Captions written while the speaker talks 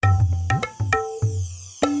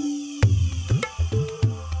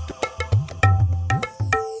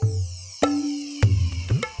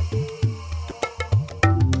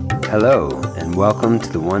Hello, and welcome to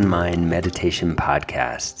the One Mind Meditation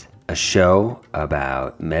Podcast, a show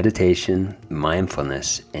about meditation,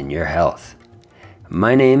 mindfulness, and your health.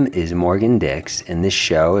 My name is Morgan Dix, and this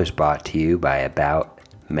show is brought to you by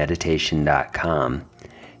aboutmeditation.com.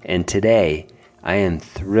 And today, I am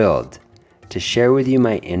thrilled to share with you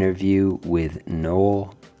my interview with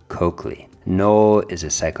Noel Coakley. Noel is a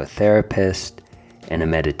psychotherapist and a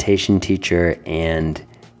meditation teacher and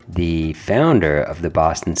the founder of the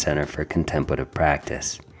Boston Center for Contemplative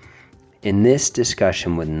Practice. In this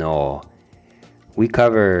discussion with Noel, we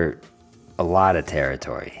cover a lot of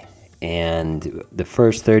territory. And the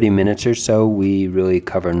first 30 minutes or so, we really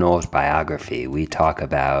cover Noel's biography. We talk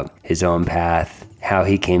about his own path, how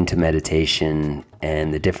he came to meditation,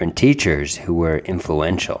 and the different teachers who were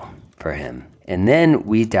influential for him. And then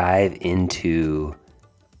we dive into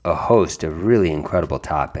a host of really incredible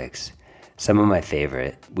topics. Some of my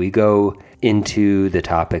favorite. We go into the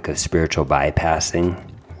topic of spiritual bypassing,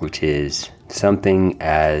 which is something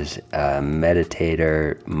as a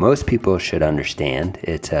meditator most people should understand.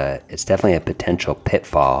 It's definitely a potential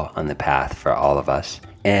pitfall on the path for all of us.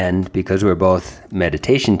 And because we're both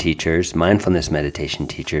meditation teachers, mindfulness meditation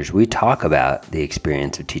teachers, we talk about the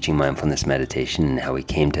experience of teaching mindfulness meditation and how we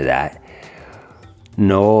came to that.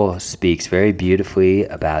 Noel speaks very beautifully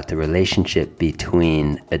about the relationship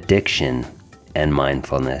between addiction and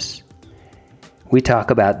mindfulness. We talk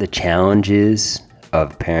about the challenges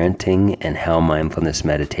of parenting and how mindfulness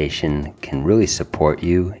meditation can really support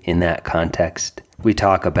you in that context. We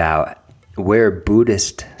talk about where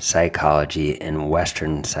Buddhist psychology and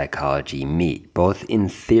Western psychology meet, both in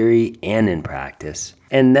theory and in practice.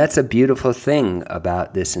 And that's a beautiful thing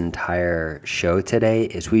about this entire show today,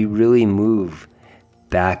 is we really move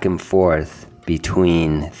back and forth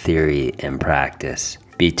between theory and practice,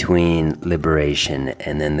 between liberation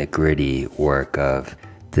and then the gritty work of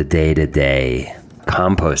the day-to-day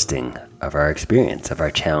composting of our experience, of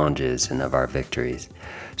our challenges and of our victories.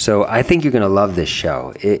 So I think you're going to love this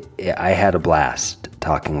show. I had a blast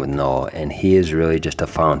talking with Noel, and he is really just a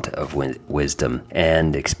fount of wisdom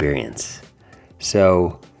and experience.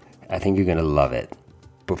 So I think you're going to love it.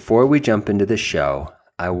 Before we jump into the show,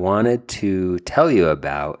 I wanted to tell you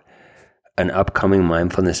about an upcoming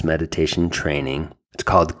mindfulness meditation training. It's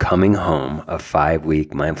called Coming Home, a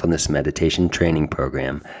 5-week mindfulness meditation training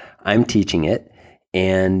program. I'm teaching it,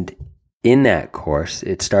 and in that course,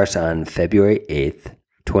 it starts on February 8th,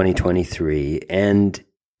 2023. And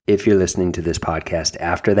if you're listening to this podcast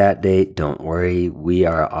after that date, don't worry. We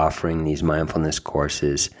are offering these mindfulness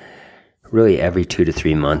courses really every 2 to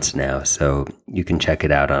 3 months now, so you can check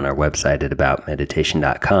it out on our website at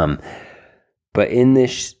aboutmeditation.com. But in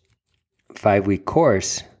this 5-week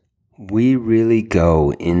course, we really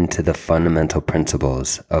go into the fundamental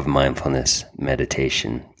principles of mindfulness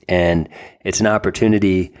meditation. And it's an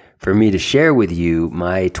opportunity for me to share with you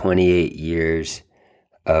my 28 years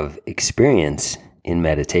of experience in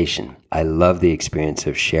meditation. I love the experience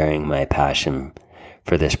of sharing my passion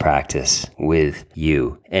for this practice with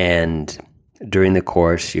you. And during the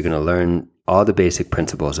course, you're going to learn all the basic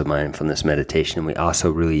principles of mindfulness meditation. We also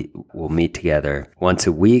really will meet together once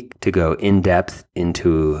a week to go in depth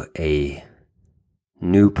into a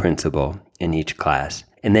new principle in each class.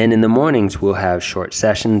 And then in the mornings, we'll have short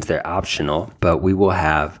sessions. They're optional, but we will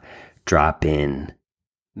have drop-in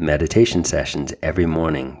meditation sessions every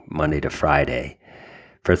morning, Monday to Friday,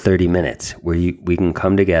 for 30 minutes, where we can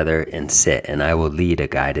come together and sit, and I will lead a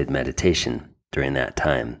guided meditation during that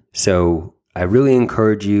time. So I really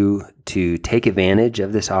encourage you to take advantage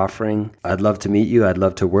of this offering. I'd love to meet you. I'd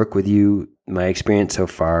love to work with you. My experience so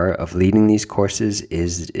far of leading these courses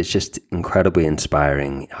is just incredibly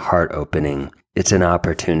inspiring, heart-opening. It's an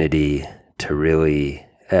opportunity to really,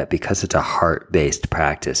 because it's a heart-based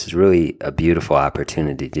practice, it's really a beautiful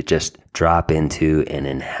opportunity to just drop into and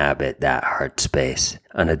inhabit that heart space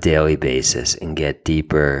on a daily basis and get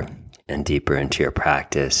deeper and deeper into your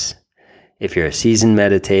practice. If you're a seasoned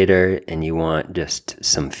meditator and you want just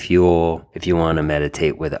some fuel, if you want to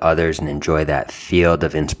meditate with others and enjoy that field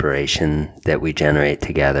of inspiration that we generate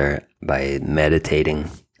together by meditating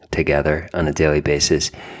together on a daily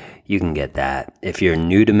basis, you can get that. If you're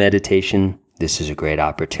new to meditation, this is a great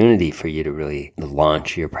opportunity for you to really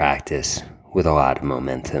launch your practice with a lot of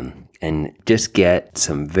momentum and just get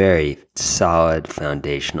some very solid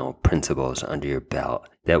foundational principles under your belt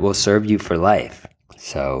that will serve you for life.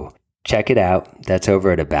 So check it out. That's over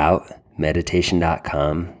at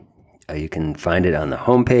aboutmeditation.com. You can find it on the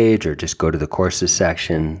homepage or just go to the courses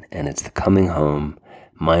section, and it's the Coming Home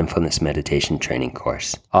mindfulness meditation training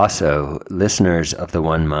course. Also, listeners of the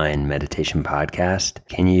One Mind Meditation podcast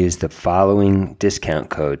can use the following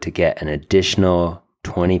discount code to get an additional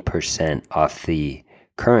 20% off the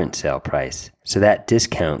current sale price. So that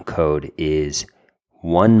discount code is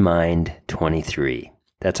OneMind23.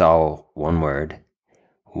 That's all one word.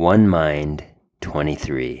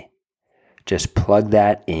 OneMind23. Just plug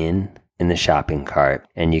that in the shopping cart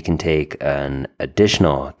and you can take an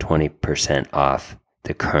additional 20% off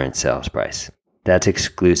the current sales price. That's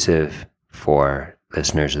exclusive for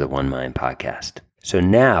listeners of the One Mind podcast. So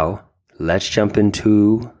now let's jump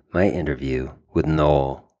into my interview with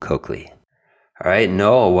Noel Coakley. All right,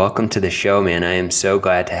 Noel, welcome to the show, man. I am so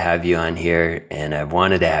glad to have you on here, and I've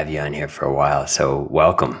wanted to have you on here for a while, so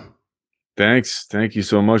welcome. Thanks. Thank you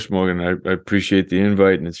so much, Morgan. I appreciate the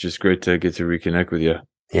invite, and it's just great to get to reconnect with you.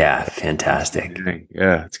 Yeah, fantastic.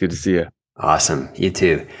 Yeah, it's good to see you. Awesome. You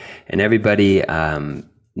too. And everybody,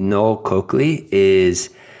 Noel Coakley is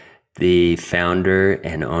the founder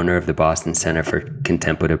and owner of the Boston Center for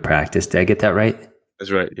Contemplative Practice. Did I get that right? That's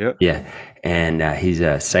right. Yep. Yeah. And he's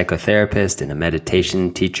a psychotherapist and a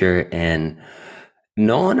meditation teacher. And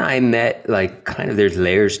Noel and I met, like, kind of, there's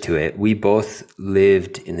layers to it. We both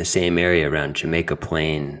lived in the same area around Jamaica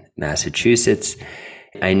Plain, Massachusetts.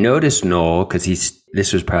 I noticed Noel because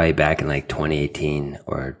this was probably back in like 2018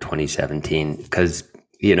 or 2017, because,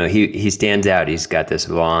 you know, he stands out. He's got this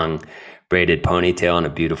long braided ponytail and a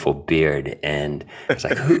beautiful beard. And I was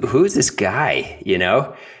like, who's this guy, you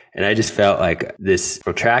know? And I just felt like this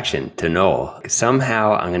attraction to Noel.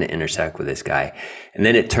 Somehow I'm going to intersect with this guy. And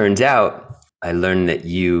then it turns out I learned that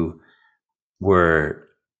you were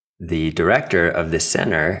the director of the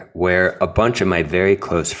center where a bunch of my very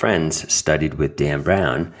close friends studied with Dan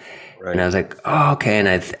Brown. Right. And I was like, oh, okay. And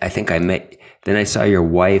I think I met, then I saw your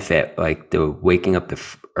wife at like the Wake Up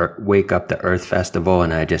the Earth Festival.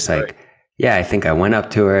 And I just like, right. Yeah, I think I went up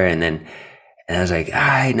to her and I was like,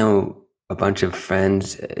 I know a bunch of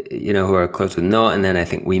friends, you know, who are close with Noel. And then I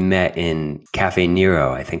think we met in Cafe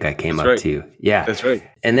Nero. I think I came up to you. Yeah. That's right.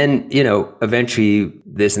 And then, you know, eventually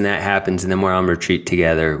this and that happens. And then we're on retreat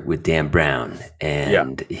together with Dan Brown.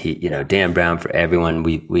 And he, you know, Dan Brown, for everyone,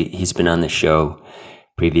 he's been on the show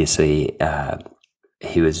previously.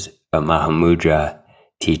 He was a Mahamudra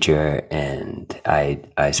teacher, and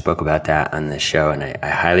I spoke about that on the show, and I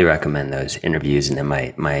highly recommend those interviews. And then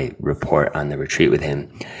my report on the retreat with him,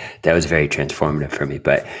 that was very transformative for me.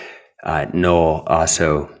 But Noel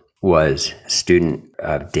also was a student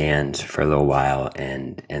of Dan's for a little while,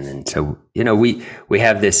 and then so, you know, we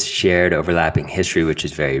have this shared overlapping history, which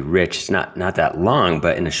is very rich. It's not that long,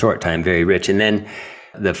 but in a short time, very rich. And then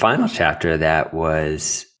the final chapter of that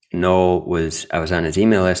was I was on his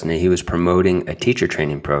email list, and he was promoting a teacher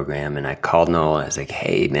training program. And I called Noel. I was like,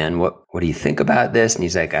 hey, man, what do you think about this? And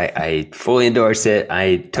he's like, I fully endorse it.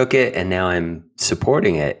 I took it, and now I'm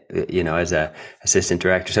supporting it, you know, as a assistant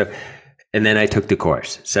director. So, and then I took the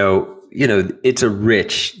course. So, you know, it's a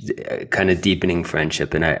rich kind of deepening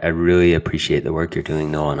friendship. And I really appreciate the work you're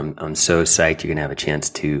doing, Noel. And I'm so psyched you're going to have a chance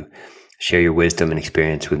to share your wisdom and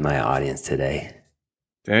experience with my audience today.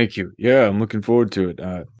 Thank you. Yeah, I'm looking forward to it.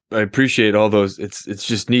 I appreciate all those. It's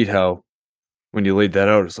just neat how when you laid that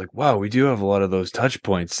out, it's like, wow, we do have a lot of those touch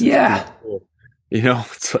points. Yeah. Cool. You know,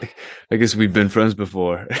 it's like, I guess we've been friends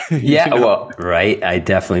before. Yeah. You know? Well, right. I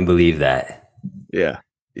definitely believe that. Yeah.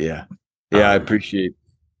 I appreciate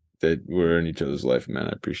that we're in each other's life, man.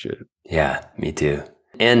 I appreciate it. Yeah, me too.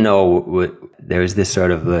 And no, there was this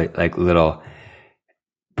sort of like little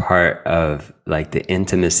part of like the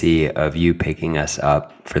intimacy of you picking us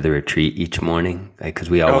up for the retreat each morning, like, because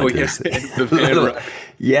we all went to this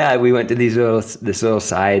we went to this little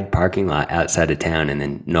side parking lot outside of town, and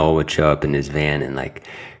then Noel would show up in his van and like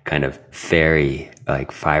kind of ferry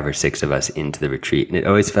like 5 or 6 of us into the retreat. And it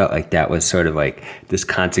always felt like that was sort of like this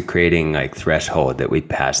consecrating like threshold that we'd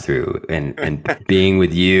pass through, and being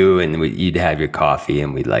with you, and you'd have your coffee,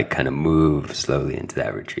 and we'd like kind of move slowly into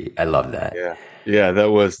that retreat. I love that. Yeah, that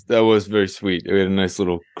was very sweet. We had a nice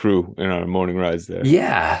little crew in our morning rides there.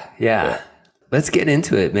 Yeah. Let's get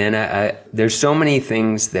into it, man. There's so many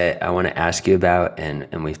things that I want to ask you about,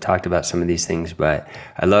 and we've talked about some of these things, but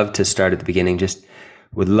I love to start at the beginning.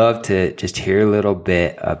 Would love to just hear a little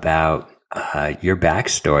bit about your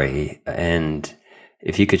backstory, and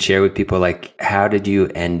if you could share with people, like, how did you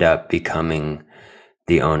end up becoming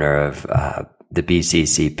the owner of the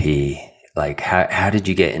BCCP? Like, how did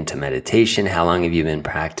you get into meditation? How long have you been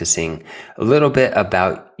practicing? A little bit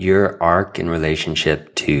about your arc in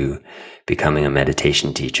relationship to becoming a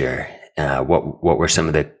meditation teacher. What were some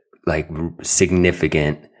of the like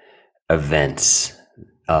significant events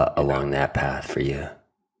along that path for you?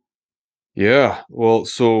 Yeah. Well,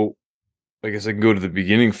 so I guess I can go to the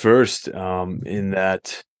beginning first. In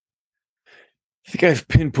that, I think I've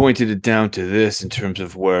pinpointed it down to this in terms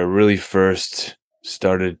of where I really first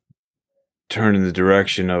started turning the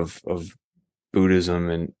direction of Buddhism,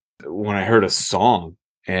 and when I heard a song.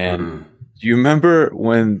 And Mm. do you remember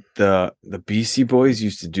when the BC Boys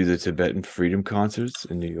used to do the Tibetan Freedom concerts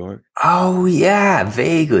in New York? Oh yeah,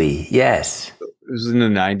 vaguely. Yes. It was in the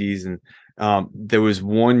 90s, and there was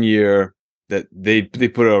one year that they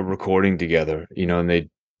put a recording together, and they'd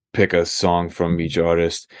pick a song from each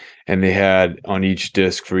artist, and they had on each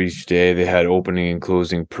disc for each day, they had opening and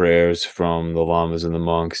closing prayers from the lamas and the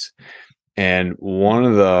monks. And one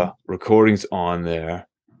of the recordings on there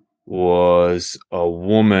was a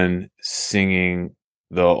woman singing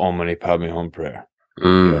the Om Mani Padme Hum prayer. Yeah,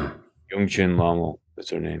 Mm. Yongchen Lama is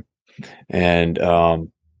her name. And oh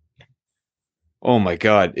my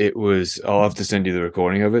god, I'll have to send you the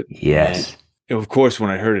recording of it. And Yes. of course, when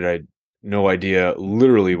I heard it, I had no idea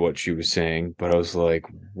literally what she was saying, but I was like,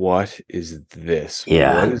 what is this? What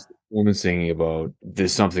Yeah. is the woman singing about?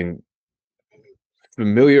 There's something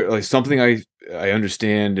familiar, like something I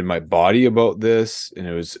understand in my body about this, and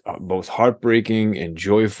it was both heartbreaking and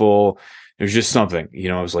joyful. There's just something,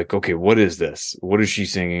 I was like, okay, what is this? What is she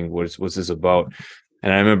singing? What's this about?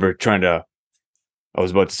 And I remember I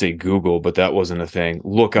was about to say Google, but that wasn't a thing.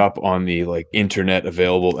 Look up on the like internet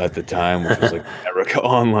available at the time, which was like Erica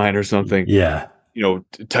Online or something. Yeah.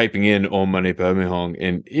 Typing in Om Mani Padme Hung,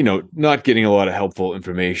 and not getting a lot of helpful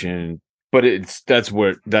information. But that's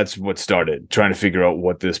what started trying to figure out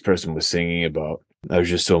what this person was singing about. I was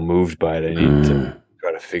just so moved by it. I needed to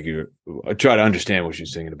Mm. try to understand what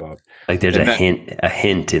she's singing about, Like there's and that a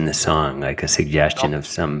hint in the song, like a suggestion of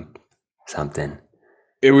something.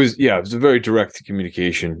 it was a very direct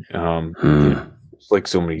communication. Mm. It's like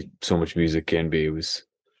so much music can be. It was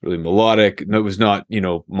really melodic. No, it was not,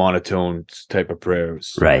 monotone type of prayer. It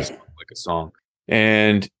was Right. like a song.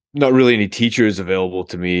 And not really any teachers available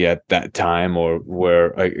to me at that time or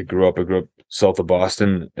where I grew up. I grew up south of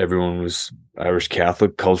Boston. Everyone was Irish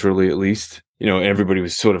Catholic, culturally at least. Everybody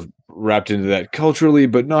was sort of wrapped into that culturally,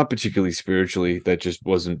 but not particularly spiritually. That just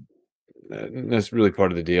wasn't, that's really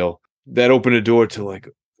part of the deal. That opened a door to like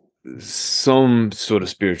some sort of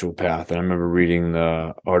spiritual path. And I remember reading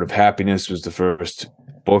The Art of Happiness was the first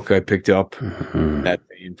book I picked up Hmm. that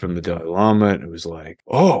vein from the Dalai Lama. And it was like,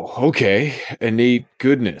 oh, okay, innate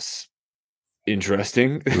goodness.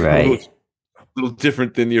 Interesting. a little Right. little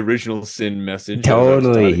different than the original sin message as I was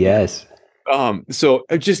Totally. taught it. Yes. So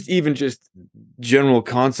just general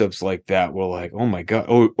concepts like that were like, oh my god,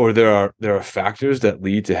 or there are factors that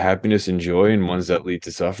lead to happiness and joy and ones that lead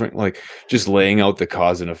to suffering, like just laying out the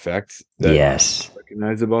cause and effect that Yes.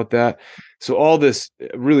 recognize about that. So all this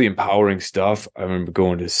really empowering stuff. I remember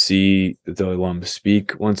going to see the Dalai Lama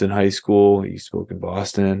speak once in high school. He spoke in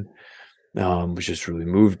Boston. Was just really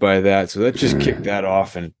moved by that. So that just kicked Mm. that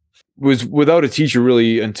off, and was without a teacher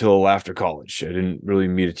really until after college. I didn't really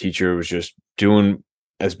meet a teacher. It was just doing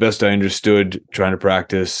as best I understood, trying to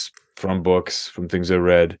practice from books, from things I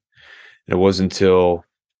read. And it wasn't until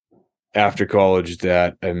after college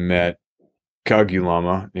that I met Kagyu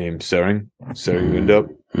Lama named Sering Undap.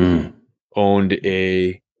 Mm. Mm. He owned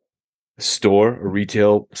a store, a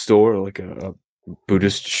retail store, like a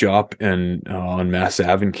Buddhist shop, and on Mass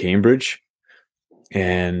Ave in Cambridge.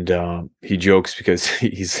 And he jokes because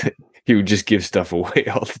he would just give stuff away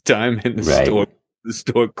all the time, and Right. the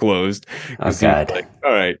store closed Oh because he was God. like,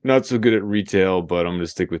 all right, not so good at retail, but I'm going to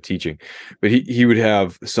stick with teaching. But he would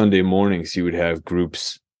have Sunday mornings, he would have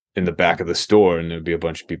groups in the back of the store, and there'd be a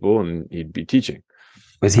bunch of people, and he'd be teaching.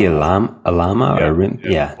 Was he uh, a llama or yeah, a rim? yeah,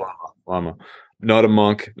 Yeah. lama, not a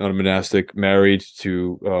monk, not a monastic, married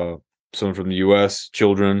to someone from the US,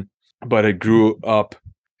 children. But I grew up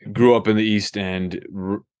in the East, and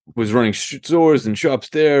was running stores and shops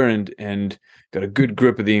there, and got a good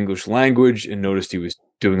grip of the English language, and noticed he was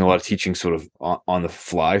doing a lot of teaching sort of on the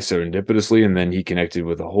fly, serendipitously. And then he connected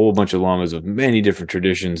with a whole bunch of lamas of many different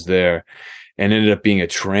traditions there, and ended up being a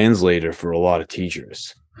translator for a lot of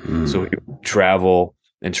teachers. So he Mm. would travel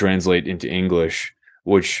and translate into English,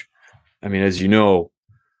 which, I mean, as you know,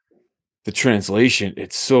 the translation,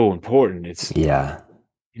 it's so important. It's, Yeah.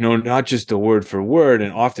 not just a word for word,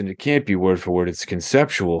 and often it can't be word for word, it's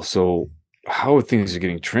conceptual. So how things are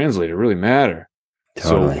getting translated really matter. So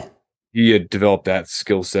Totally. he had developed that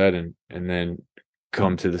skill set, and then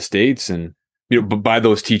come to the States, and but by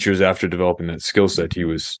those teachers, after developing that skill set, he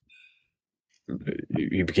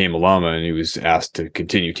became a lama, and he was asked to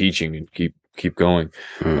continue teaching and keep going.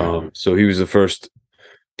 Mm. So he was the first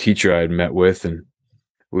teacher I had met with, and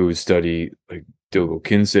we would study like Dogo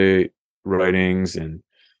Kinsei, writings, and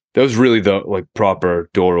that was really the like proper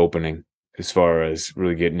door opening as far as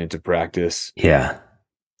really getting into practice. Yeah.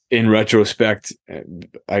 In retrospect,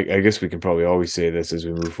 I guess we can probably always say this as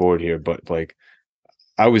we move forward here, but like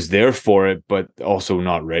I was there for it, but also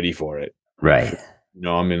not ready for it. Right.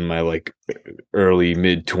 I'm in my like early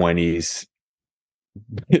mid 20s,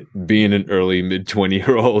 being an early mid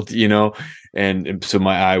 20-year-old, and so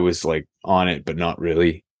my eye was like on it, but not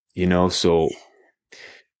really, so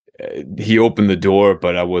he opened the door,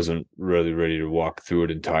 but I wasn't really ready to walk through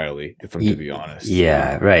it entirely, if I'm to be honest.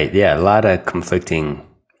 Yeah, right. Yeah, a lot of conflicting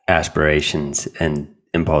aspirations and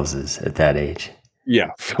impulses at that age.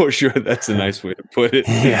 Yeah, for sure. That's a nice way to put it.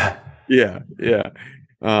 Yeah. Yeah.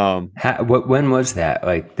 When was that?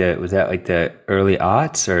 Was that like the early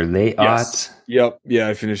aughts or late Yes. aughts? Yep. Yeah,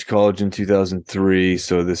 I finished college in 2003,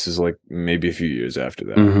 so this is like maybe a few years after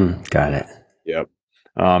that. Mm-hmm. Got it. Yep.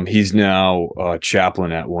 He's now a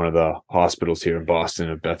chaplain at one of the hospitals here in Boston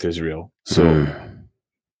at Beth Israel. So,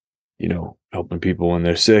 helping people when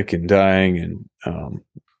they're sick and dying, and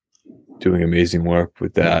doing amazing work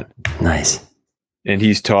with that. Nice. And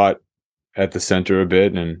he's taught at the center a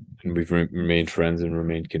bit, and we've remained friends and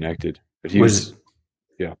remained connected. But he was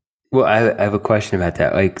yeah. Well, I have a question about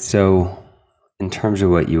that. Like, so in terms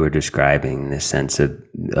of what you were describing, the sense of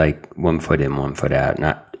like 1 foot in, 1 foot out,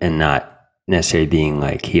 not necessarily being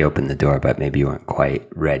like he opened the door, but maybe you weren't quite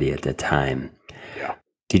ready at the time. Yeah.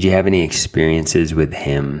 Did you have any experiences with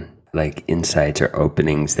him, like insights or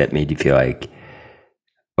openings that made you feel like,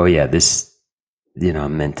 oh yeah, this,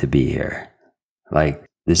 I'm meant to be here. Like,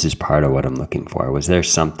 this is part of what I'm looking for. Was there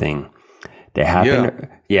something that happened?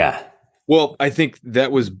 Yeah. Well, I think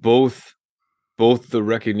that was both the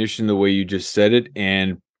recognition, the way you just said it,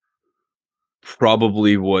 and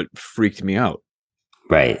probably what freaked me out.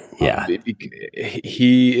 Right. Yeah.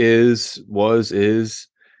 He is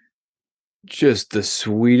just the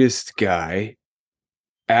sweetest guy.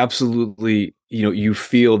 Absolutely, you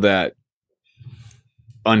feel that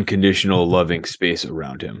unconditional loving space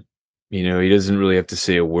around him. He doesn't really have to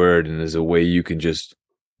say a word, and there's a way you can just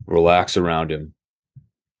relax around him,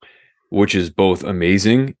 which is both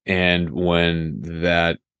amazing, and when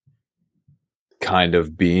that kind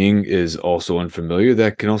of being is also unfamiliar,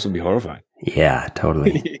 that can also be horrifying. Yeah,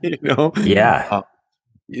 totally. Yeah.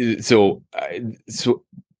 So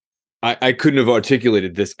I couldn't have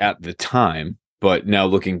articulated this at the time, but now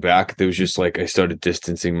looking back, there was just like I started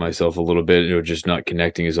distancing myself a little bit, or just not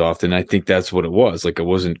connecting as often. I think that's what it was. Like I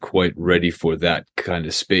wasn't quite ready for that kind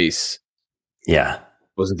of space. Yeah.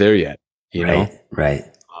 Wasn't there yet, know? Right.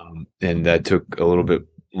 And that took a little bit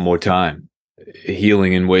more time,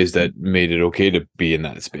 healing in ways that made it okay to be in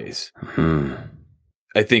that space.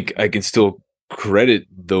 I think I can still credit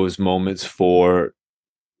those moments for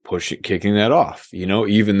kicking that off.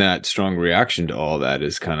 Even that strong reaction to all that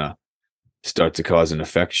is kind of start to cause an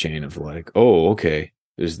effect chain of like, oh, okay,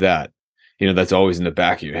 there's that. That's always in the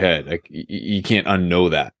back of your head. Like you can't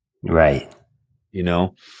unknow that. Right.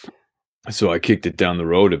 So I kicked it down the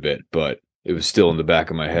road a bit, but it was still in the back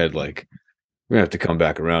of my head, like, we're gonna have to come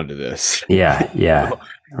back around to this. Yeah.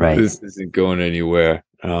 Right. This isn't going anywhere.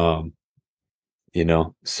 So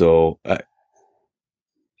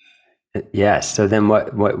so then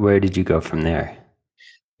where did you go from there?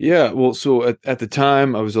 Yeah, well, so at the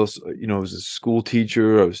time I was also, I was a school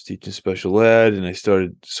teacher. I was teaching special ed, and I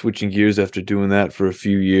started switching gears after doing that for a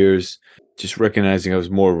few years, just recognizing I was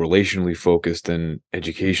more relationally focused than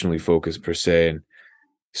educationally focused per se, and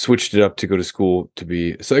switched it up to go to school to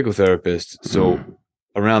be a psychotherapist. So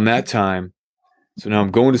around that time, so now I'm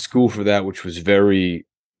going to school for that, which was very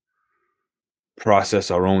process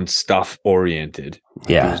our own stuff oriented.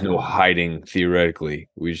 Yeah. There was no hiding theoretically.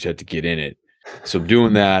 We just had to get in it. So I'm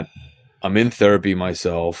doing that. I'm in therapy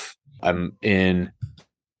myself. I'm in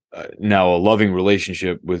now a loving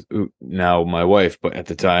relationship with now my wife, but at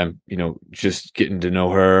the time, just getting to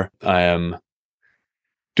know her. I am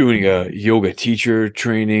doing a yoga teacher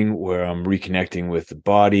training where I'm reconnecting with the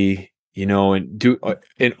body,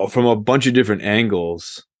 and from a bunch of different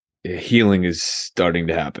angles, healing is starting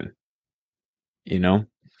to happen.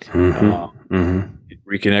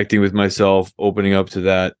 Reconnecting with myself, opening up to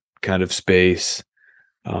that kind of space,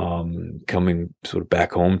 coming sort of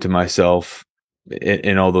back home to myself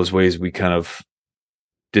in all those ways we kind of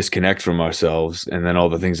disconnect from ourselves, and then all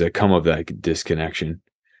the things that come of that disconnection,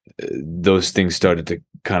 those things started to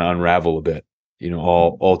kind of unravel a bit,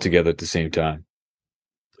 all together at the same time.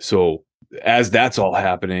 So as that's all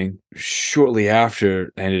happening, shortly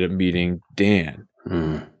after I ended up meeting Dan.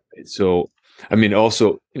 So I mean,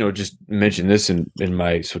 also, just mention this in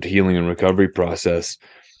my sort of healing and recovery process.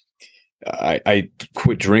 I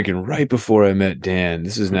quit drinking right before I met Dan.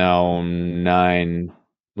 This is now a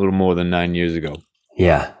little more than 9 years ago.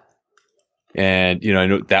 Yeah. And, I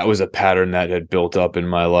know that was a pattern that had built up in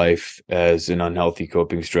my life as an unhealthy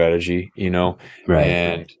coping strategy, Right.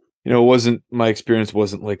 and, my experience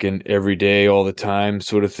wasn't like an everyday all the time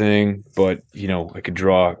sort of thing, but, I could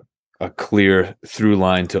draw a clear through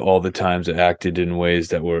line to all the times I acted in ways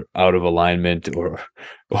that were out of alignment or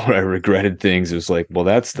I regretted things. It was like, well,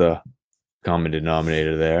 that's the common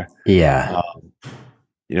denominator there. Yeah.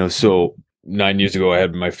 So 9 years ago, I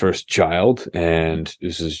had my first child, and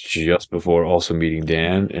this is just before also meeting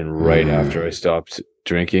Dan, and right after I stopped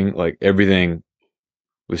drinking. Like everything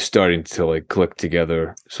was starting to like click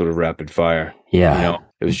together, sort of rapid fire. Yeah.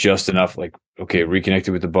 It was just enough. Like, okay,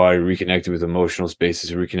 reconnected with the body, reconnected with emotional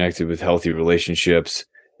spaces, reconnected with healthy relationships.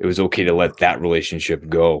 It was okay to let that relationship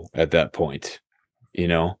go at that point.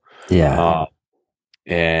 Yeah.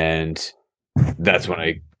 And that's when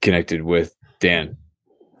I connected with Dan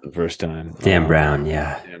the first time. Dan Brown.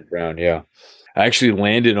 Yeah. Dan Brown, yeah. I actually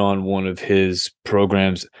landed on one of his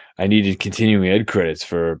programs. I needed continuing ed credits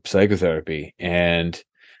for psychotherapy, and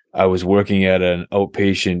I was working at an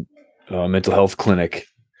outpatient mental health clinic.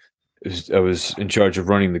 I was in charge of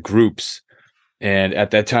running the groups, and at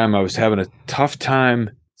that time, I was having a tough time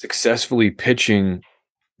successfully pitching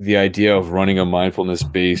the idea of running a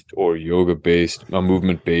mindfulness-based or yoga-based, a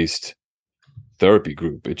movement-based therapy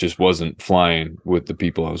group. It just wasn't flying with the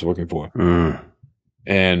people I was working for.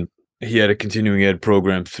 And he had a continuing ed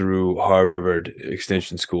program through Harvard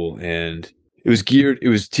Extension School, and it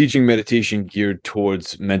was teaching meditation geared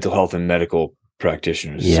towards mental health and medical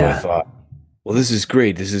practitioners. Yeah. So I thought, well, this is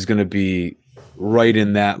great. This is going to be right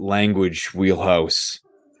in that language wheelhouse.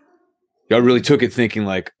 I really took it thinking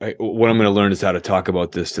like, what I'm going to learn is how to talk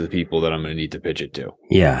about this to the people that I'm going to need to pitch it to.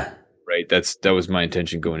 Yeah. Right. That was my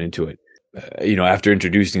intention going into it. After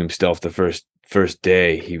introducing himself the first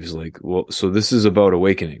day, he was like, well, so this is about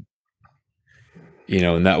awakening,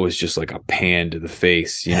 and that was just like a pan to the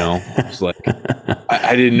face, It was like,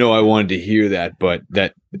 I didn't know I wanted to hear that, but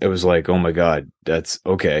it was like, oh my God, that's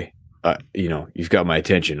okay. You've got my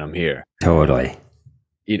attention. I'm here. Totally.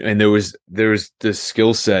 And there was this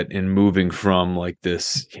skill set in moving from like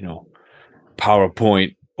this,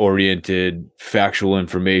 PowerPoint oriented factual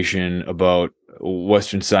information about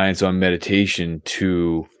Western science on meditation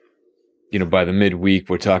to, by the midweek,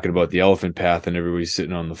 we're talking about the elephant path and everybody's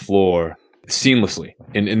sitting on the floor seamlessly.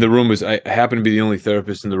 And the room was, I happened to be the only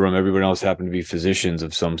therapist in the room. Everyone else happened to be physicians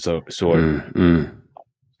of some sort. And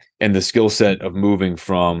the skill set of moving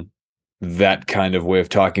from that kind of way of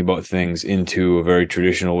talking about things into a very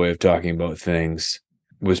traditional way of talking about things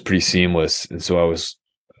was pretty seamless. And so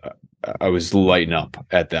I was lighting up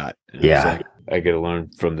at that. And yeah. Like, I got to learn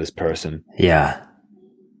from this person. Yeah.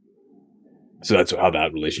 So that's how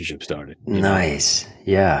that relationship started. Nice.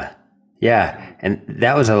 Yeah. Yeah. And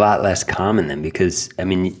that was a lot less common then, because I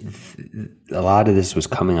mean, a lot of this was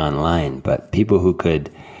coming online, but people who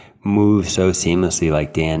could move so seamlessly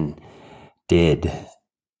like Dan did.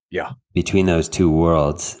 Yeah. Between those two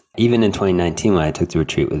worlds, even in 2019 when I took the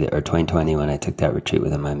retreat with it, or 2020 when I took that retreat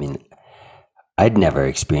with him, I mean, I'd never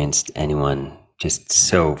experienced anyone just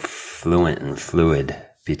so fluent and fluid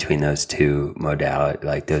between those two modalities,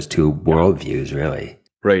 like those two worldviews, really.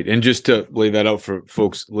 Right. And just to lay that out for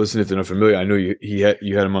folks listening if they're not familiar, I know you had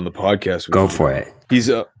him on the podcast. Go for it. He's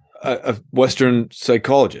a Western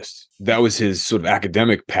psychologist. That was his sort of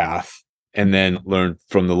academic path, and then learned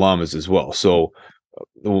from the lamas as well. So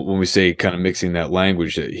when we say kind of mixing that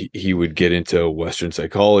language, that he would get into Western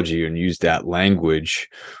psychology and use that language,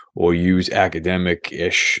 or use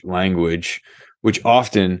academic-ish language, which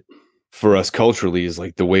often for us culturally is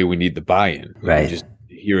like the way we need the buy-in. Right. We just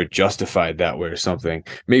hear it justified that way or something.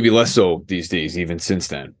 Maybe less so these days, even since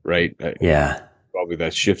then, right? Yeah. Probably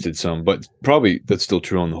that's shifted some, but probably that's still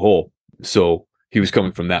true on the whole. So he was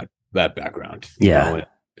coming from that background. Yeah. And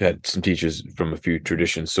had some teachers from a few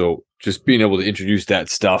traditions. So just being able to introduce that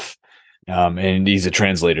stuff, and he's a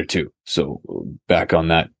translator too. So back on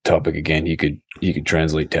that topic again, he could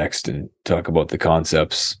translate text and talk about the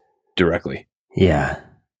concepts directly. Yeah.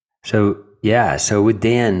 So with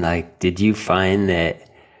Dan, like, did you find that,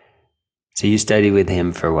 so you studied with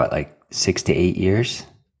him for what, like 6 to 8 years?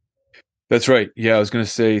 That's right. Yeah. I was going to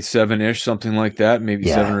say 7-ish, something like that. Maybe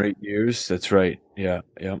 7 or 8 years. That's right. Yeah.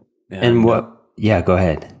 Yeah. And what, yeah, go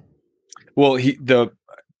ahead. Well,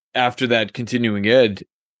 after that continuing ed,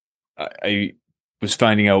 I was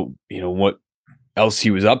finding out, what else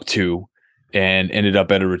he was up to, and ended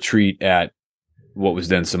up at a retreat at what was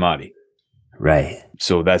then Samadhi. Right.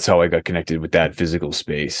 So that's how I got connected with that physical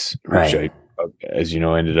space, right. which I, as you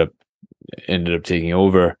know, ended up ended up taking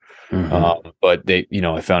over. But they,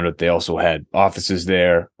 I found out they also had offices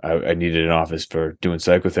there. I needed an office for doing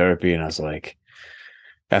psychotherapy. And I was like,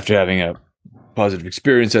 after having a positive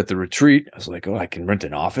experience at the retreat, I was like, oh, I can rent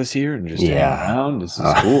an office here and just hang around. This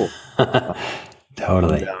is cool.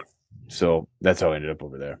 Totally. So that's how I ended up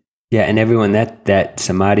over there. Yeah, and everyone, that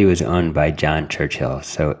samadhi was owned by John Churchill.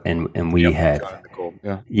 So and we had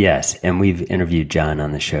yes, and we've interviewed John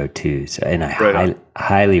on the show too. So and I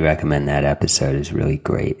highly recommend that episode. It's really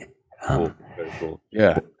great. Very cool.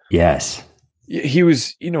 Yeah. Yes. He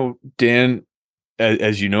was, Dan,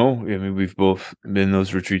 as you know, I mean, we've both been in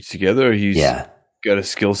those retreats together. He's got a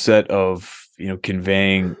skill set of,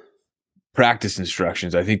 conveying practice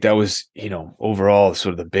instructions. I think that was, overall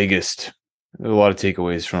sort of the biggest. There were a lot of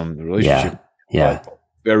takeaways from the relationship. Yeah.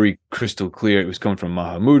 Very crystal clear. It was coming from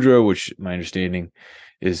Mahamudra, which my understanding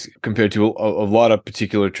is compared to a lot of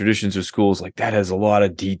particular traditions or schools, like that has a lot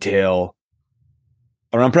of detail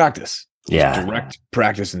around practice. Yeah. Direct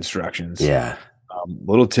practice instructions. Yeah.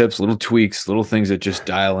 Little tips, little tweaks, little things that just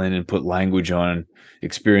dial in and put language on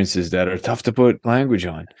experiences that are tough to put language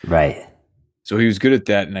on. Right. So he was good at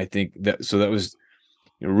that. And I think that was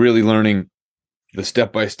really learning the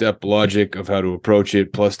step-by-step logic of how to approach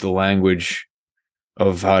it, plus the language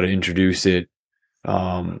of how to introduce it,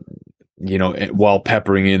 while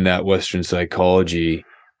peppering in that Western psychology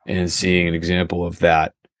and seeing an example of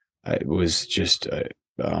that. It was just,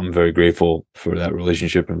 I'm very grateful for that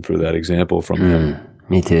relationship and for that example from him.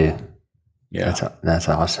 Me too. Yeah. That's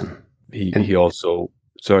awesome. He also,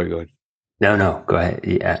 sorry, go ahead. No, go ahead.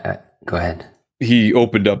 Yeah, go ahead. He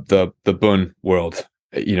opened up the Bun world,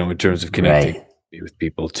 in terms of connecting with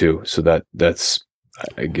people too. So that's,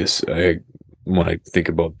 I guess, when I think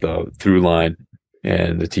about the through line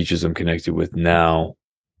and the teachers I'm connected with now,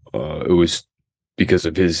 it was because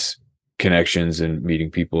of his connections and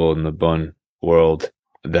meeting people in the Bun world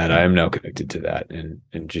that I am now connected to that. And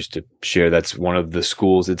just to share, that's one of the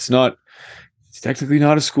schools. It's technically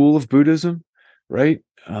not a school of Buddhism, right?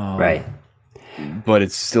 Right. But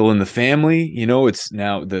it's still in the family, it's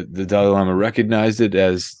now the Dalai Lama recognized it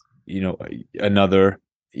as, another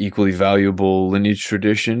equally valuable lineage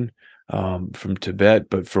tradition from Tibet.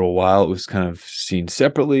 But for a while, it was kind of seen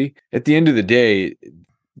separately. At the end of the day,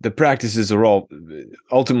 the practices are all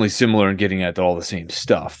ultimately similar in getting at all the same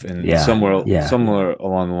stuff. And somewhere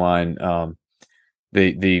along the line,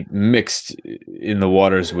 they mixed in the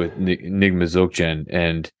waters with Nyingma Dzogchen,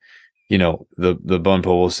 and the Bonpo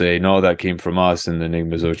will say, no, that came from us, and the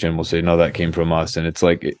Nyingma Dzogchen will say, no, that came from us, and it's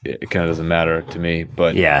like it kind of doesn't matter to me.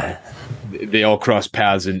 But they all crossed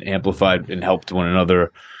paths and amplified and helped one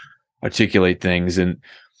another articulate things, and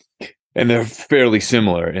they're fairly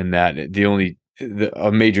similar in that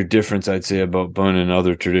a major difference I'd say about Bun and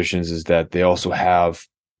other traditions is that they also have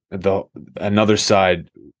another side,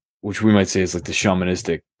 which we might say is like the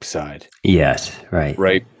shamanistic side. Yes, right.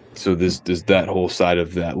 Right. So there's that whole side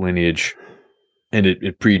of that lineage, and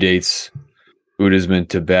it predates Buddhism in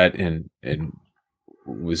Tibet and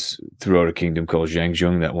was throughout a kingdom called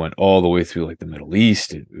Zhangzhung that went all the way through like the Middle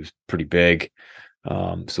East. It was pretty big.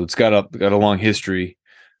 So it's got a long history.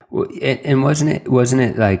 Well, and wasn't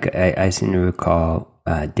it like I seem to recall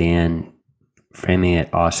Dan framing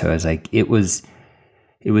it also as like it was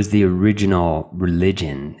the original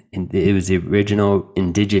religion, and it was the original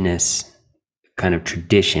indigenous kind of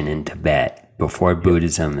tradition in Tibet before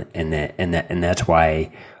Buddhism, and that's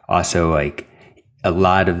why also like a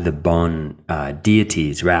lot of the Bon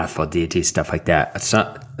deities, wrathful deities, stuff like that.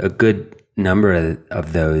 A good number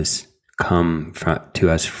of those come to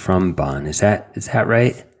us from Bon. Is that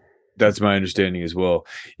right? That's my understanding as well.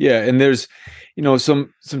 Yeah, and there's,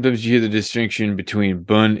 sometimes you hear the distinction between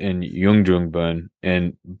Bun and Yungdrung Bun,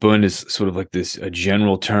 and Bun is sort of like a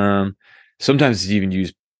general term. Sometimes it's even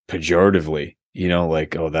used pejoratively,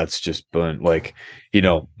 like, oh, that's just Bun. Like,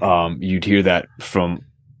 you'd hear that from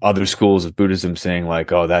other schools of Buddhism saying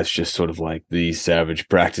like, oh, that's just sort of like these savage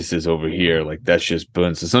practices over here. Like that's just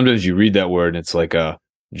Bun. So sometimes you read that word and it's like a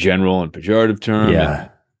general and pejorative term,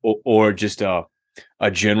 or just a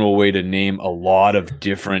general way to name a lot of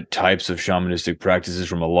different types of shamanistic practices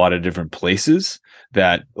from a lot of different places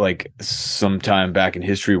that like sometime back in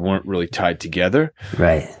history weren't really tied together.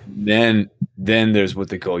 Right. Then there's what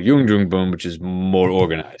they call Yungdrung Bun, which is more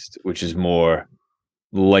organized, which is more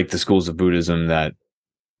like the schools of Buddhism that,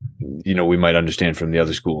 we might understand from the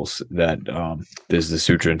other schools, that there's the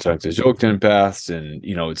Sutra and Sakta Dzogchen paths, and,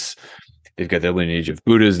 they've got their lineage of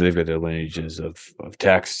Buddhas, they've got their lineages of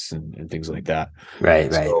texts and things like that.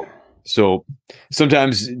 Right. So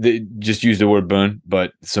sometimes they just use the word Bun,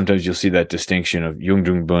 but sometimes you'll see that distinction of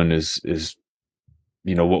Yungdrung Bun is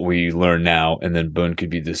what we learn now, and then Bun could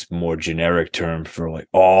be this more generic term for like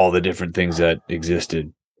all the different things that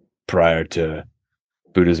existed prior to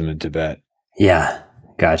Buddhism in Tibet. Yeah.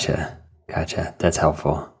 Gotcha. That's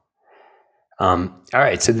helpful. All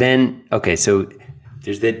right. So then, okay. So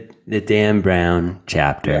there's the Dan Brown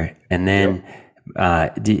chapter, and then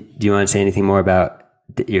do you want to say anything more about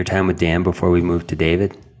your time with Dan before we move to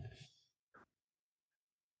David?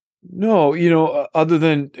 No, other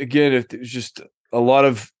than, again, if there's just a lot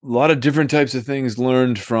of different types of things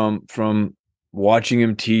learned from watching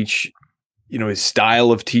him teach. His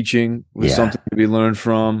style of teaching was something to be learned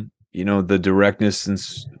from. The directness and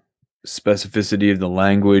specificity of the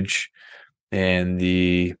language, and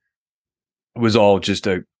it was all just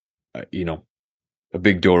a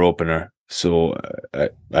big door opener. So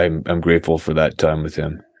I'm grateful for that time with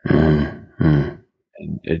him. Mm-hmm.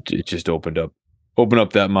 And it just opened up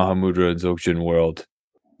that Mahamudra and Dzogchen world.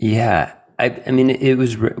 Yeah. I mean, it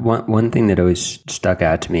was one thing that always stuck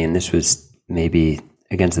out to me, and this was maybe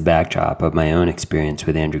against the backdrop of my own experience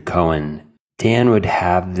with Andrew Cohen. Dan would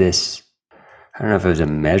have this, I don't know if it was a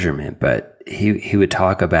measurement, but he would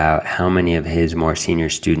talk about how many of his more senior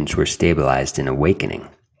students were stabilized in awakening.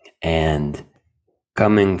 And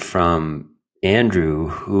coming from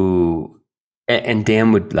Andrew, and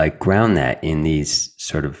Dan would like ground that in these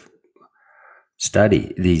sort of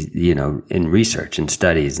in research and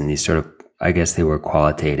studies, and these sort of, I guess they were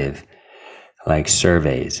qualitative, like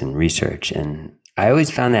surveys and research. And I always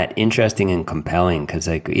found that interesting and compelling because,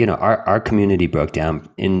 like, our community broke down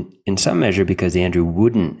in some measure because Andrew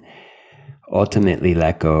wouldn't ultimately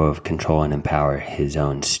let go of control and empower his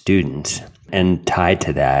own students. And tied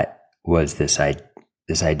to that was this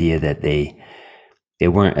idea that they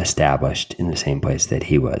weren't established in the same place that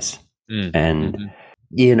he was. And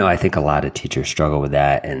I think a lot of teachers struggle with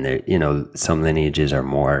that, and some lineages are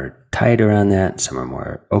more tight around that, some are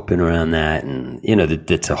more open around that, and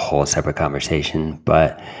that's a whole separate conversation.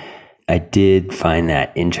 But I did find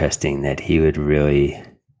that interesting that he would really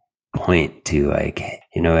point to, like,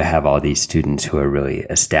 have all these students who are really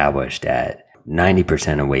established at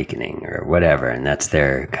 90% awakening or whatever, and that's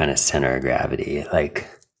their kind of center of gravity. Like,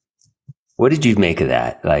 what did you make of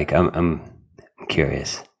that? Like, I'm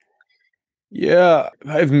curious. Yeah,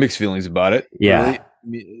 I have mixed feelings about it. Yeah.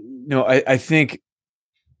 Really.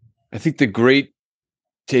 I think the great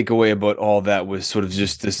takeaway about all that was sort of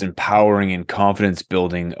just this empowering and confidence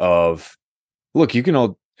building of, look, you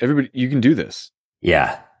can do this.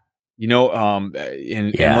 Yeah. And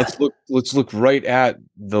let's look right at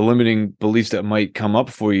the limiting beliefs that might come up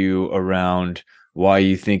for you around why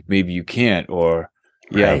you think maybe you can't, or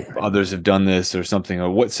Right. others have done this or something, or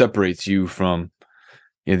what separates you from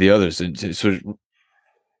the others, and sort of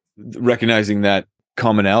recognizing that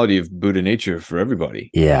commonality of Buddha nature for everybody.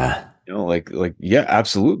 Yeah. Yeah,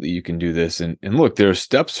 absolutely, you can do this, and look, there are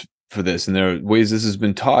steps for this, and there are ways this has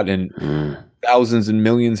been taught, and thousands and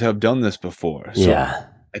millions have done this before. So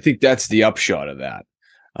I think that's the upshot of that.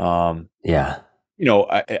 I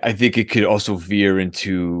think it could also veer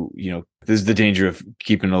into, there's the danger of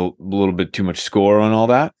keeping a little bit too much score on all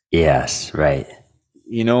that. Yes, right.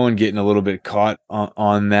 And getting a little bit caught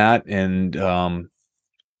on that. And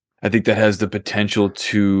I think that has the potential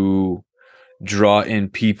to draw in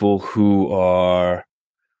people who are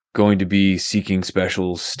going to be seeking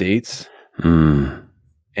special states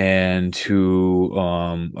and who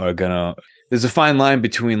are gonna, there's a fine line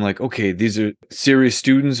between, like, okay, these are serious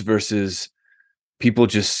students versus people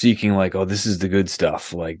just seeking, like, oh, this is the good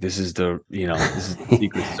stuff, like, this is the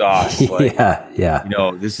secret sauce, like,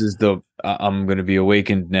 this is the I'm going to be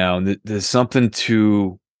awakened now. And there's something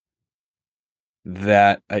to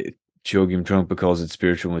that. Chogyam Trungpa calls it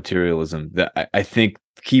spiritual materialism. That I think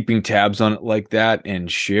keeping tabs on it like that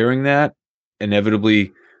and sharing that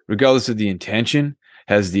inevitably, regardless of the intention,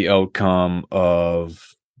 has the outcome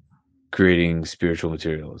of creating spiritual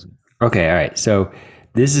materialism. Okay, all right. So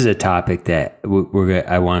this is a topic that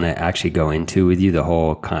I want to actually go into with you, the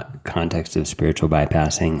whole context of spiritual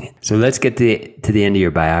bypassing. So let's get to the end of your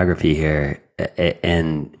biography here,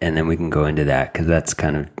 and then we can go into that, because that's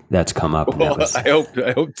come up. Well, I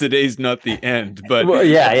hope today's not the end, but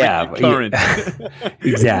current.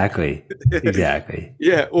 Exactly.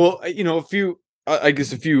 Yeah. Well, a few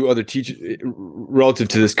other teachers relative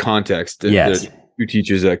to this context. Yes. Two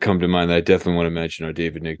teachers that come to mind that I definitely want to mention are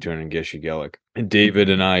David Nickturn and Geshe Gelik. And David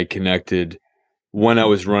and I connected when I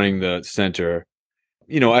was running the center.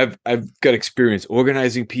 I've got experience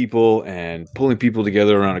organizing people and pulling people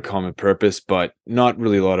together around a common purpose, but not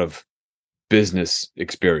really a lot of business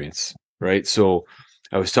experience, right? So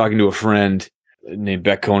I was talking to a friend named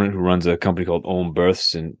Beck Conant, who runs a company called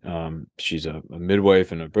OM106-Births, and she's a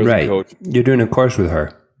midwife and a birthing coach. You're doing a course with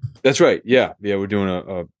her. That's right. Yeah. We're doing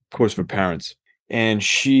a course for parents. And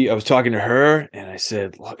I was talking to her and I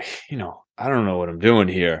said, look, I don't know what I'm doing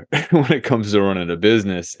here when it comes to running a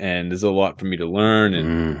business. And there's a lot for me to learn.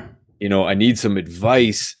 And, I need some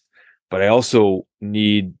advice, but I also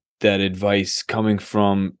need that advice coming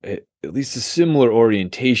from at least a similar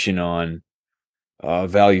orientation on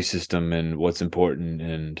value system and what's important.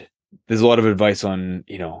 And there's a lot of advice on,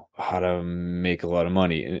 how to make a lot of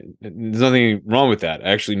money. And there's nothing wrong with that. I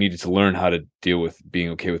actually needed to learn how to deal with being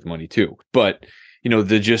okay with money too. But,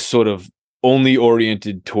 the just sort of only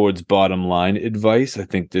oriented towards bottom line advice, I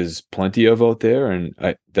think there's plenty of out there. And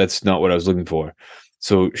that's not what I was looking for.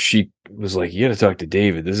 So she was like, you got to talk to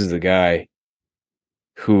David. This is the guy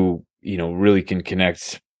who, really can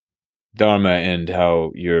connect Dharma and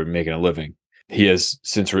how you're making a living. He has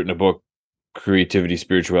since written a book, Creativity,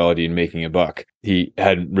 Spirituality, and Making a Buck. He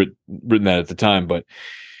hadn't written that at the time, but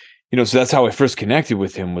so that's how I first connected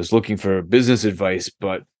with him, was looking for business advice,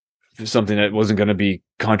 but for something that wasn't going to be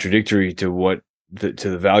contradictory to to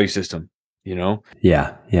the value system,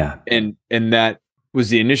 Yeah. And that was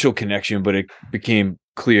the initial connection, but it became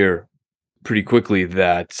clear pretty quickly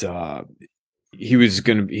that he was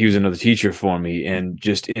another teacher for me, and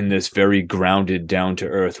just in this very grounded, down to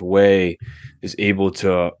earth way is able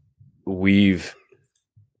to weave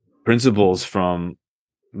principles from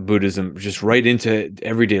Buddhism just right into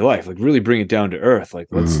everyday life, like really bring it down to earth. Like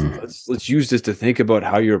let's use this to think about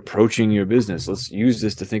how you're approaching your business. Let's use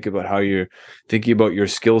this to think about how you're thinking about your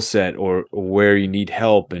skill set or where you need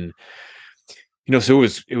help. And so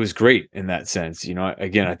it was great in that sense.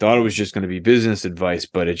 Again, I thought it was just going to be business advice,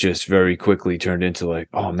 but it just very quickly turned into like,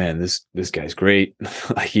 oh man, this guy's great.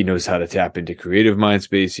 He knows how to tap into creative mind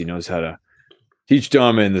space. He knows how to teach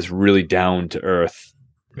Dharma in this really down to earth,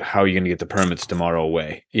 how are you going to get the permits tomorrow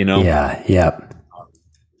away, Yeah.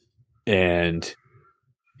 And,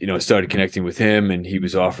 I started connecting with him, and he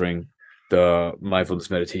was offering the mindfulness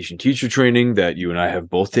meditation teacher training that you and I have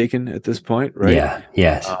both taken at this point, right? Yeah.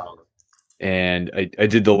 Yes. And I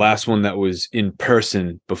did the last one that was in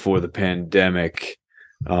person before the pandemic,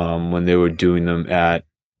 when they were doing them at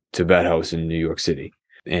Tibet House in New York City.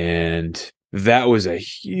 And that was a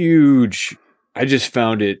huge, I just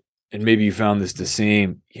found it, and maybe you found this the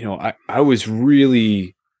same, I was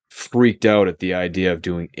really freaked out at the idea of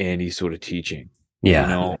doing any sort of teaching.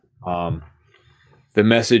 Yeah. The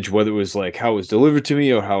message, whether it was like how it was delivered to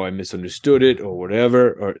me or how I misunderstood it or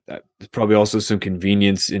whatever, or there's probably also some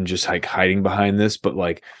convenience in just like hiding behind this, but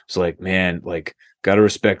like, it's like, man, like, gotta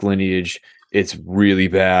respect lineage. It's really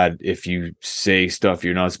bad if you say stuff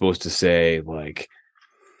you're not supposed to say. Like,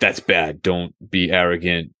 that's bad. Don't be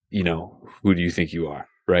arrogant. Who do you think you are?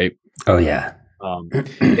 Right. Oh yeah.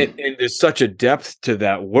 And there's such a depth to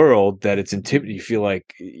that world that it's intimidating. You feel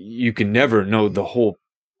like you can never know the whole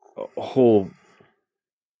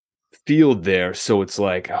field there. So it's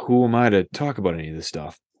like, who am I to talk about any of this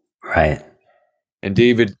stuff? Right. And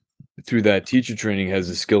David, through that teacher training, has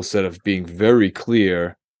a skill set of being very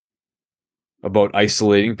clear about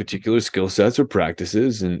isolating particular skill sets or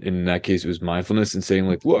practices. And in that case, it was mindfulness, and saying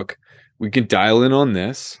like, look, we can dial in on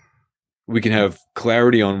this. We can have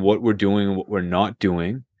clarity on what we're doing and what we're not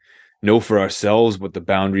doing, know for ourselves what the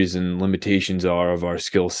boundaries and limitations are of our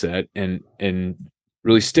skill set, and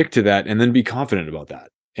really stick to that, and then be confident about that.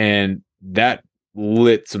 And that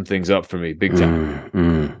lit some things up for me big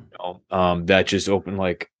time. That just opened,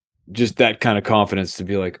 like, just that kind of confidence to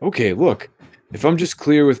be like, okay, look, if I'm just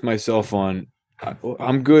clear with myself on,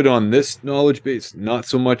 I'm good on this knowledge base, not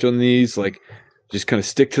so much on these, like, just kind of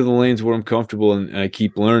stick to the lanes where I'm comfortable, and I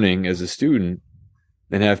keep learning as a student,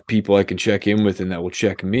 and have people I can check in with and that will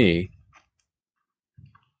check me.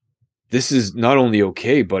 This is not only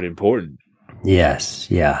okay, but important.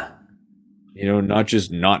 Yes. Yeah. Not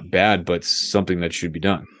just not bad, but something that should be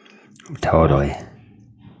done. Totally.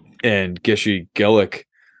 And Geshe Gelik,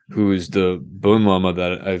 who is the Bon Lama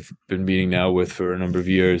that I've been meeting now with for a number of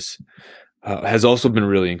years, has also been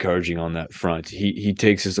really encouraging on that front. He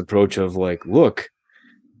takes this approach of like, look,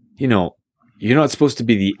 you're not supposed to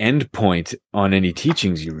be the end point on any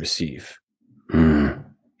teachings you receive.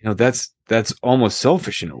 That's almost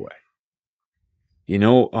selfish in a way.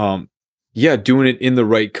 Yeah, doing it in the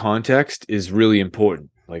right context is really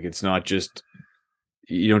important. Like, it's not just,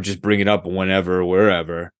 you don't just bring it up whenever or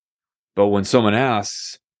wherever, but when someone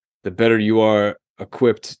asks, the better you are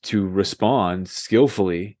equipped to respond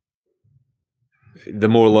skillfully, the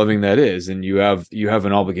more loving that is, and you have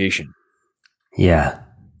an obligation. Yeah.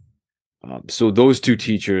 So those two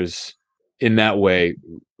teachers in that way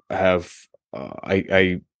have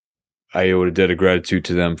I owe a debt of gratitude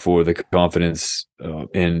to them for the confidence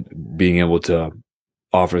in being able to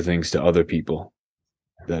offer things to other people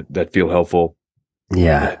that feel helpful.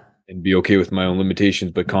 Yeah. And be okay with my own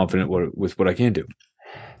limitations, but confident with what I can do.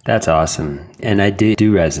 That's awesome. And I do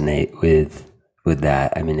resonate with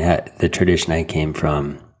that. I mean, the tradition I came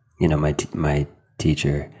from, my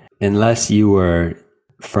teacher, unless you were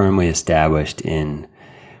firmly established in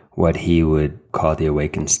what he would call the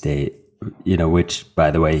awakened state, which,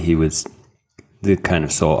 by the way, he was the kind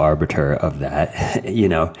of sole arbiter of that.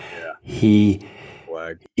 He,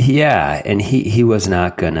 Flag. yeah, and he was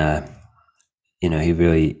not gonna, he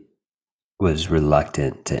really was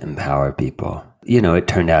reluctant to empower people. It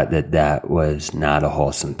turned out that was not a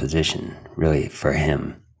wholesome position really for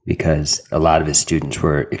him, because a lot of his students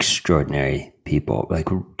were extraordinary people, like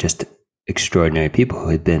just extraordinary people who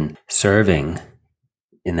had been serving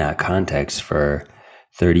in that context for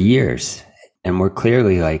 30 years and were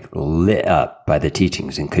clearly like lit up by the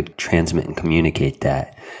teachings and could transmit and communicate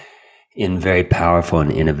that in very powerful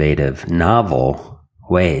and innovative, novel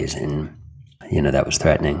ways. And, that was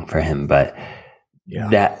threatening for him. But I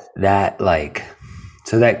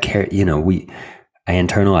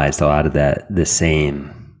internalized a lot of the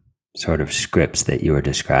same sort of scripts that you were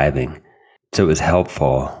describing. So it was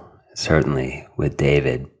helpful, certainly, with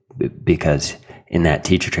David, because in that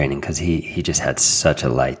teacher training, because he just had such a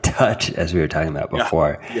light touch, as we were talking about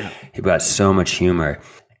before. Yeah. He brought so much humor.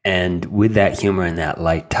 And with that humor and that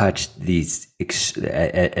light touch, these,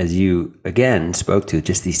 as you again spoke to,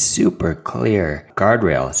 just these super clear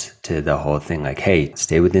guardrails to the whole thing. Like, hey,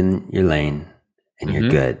 stay within your lane and you're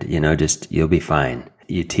good. You'll be fine.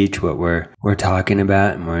 You teach what we're talking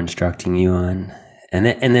about and we're instructing you on. And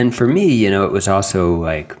then for me, it was also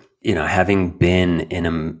like, having been in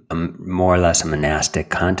a more or less a monastic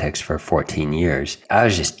context for 14 years, I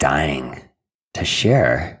was just dying to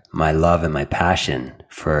share my love and my passion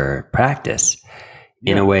for practice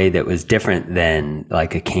in a way that was different than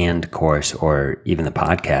like a canned course or even the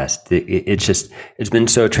podcast. It's been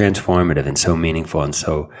so transformative and so meaningful and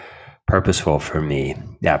so purposeful for me,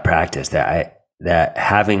 that practice, that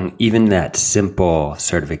having even that simple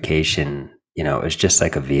certification, is just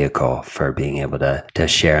like a vehicle for being able to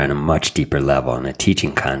share on a much deeper level in a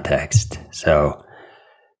teaching context. So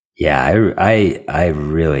yeah, I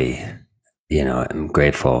really, I'm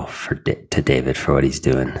grateful to David for what he's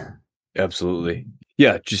doing. Absolutely.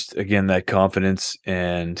 Yeah. Just again, that confidence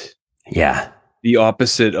and the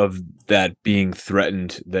opposite of that being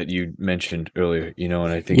threatened that you mentioned earlier, and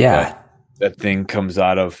I think that thing comes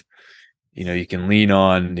out of, you can lean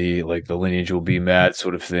on the lineage will be mad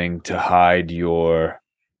sort of thing to hide your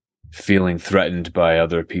feeling threatened by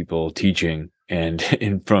other people teaching.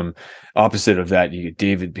 And from opposite of that, you get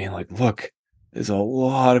David being like, look, there's a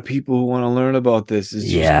lot of people who want to learn about this. There's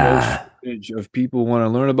just no shortage of people who want to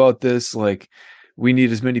learn about this. Like, we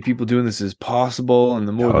need as many people doing this as possible, and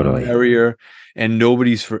the more the merrier. And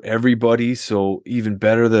nobody's for everybody. So even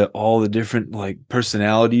better that all the different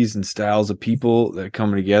personalities and styles of people that are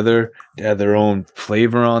coming together to have their own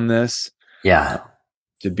flavor on this. Yeah.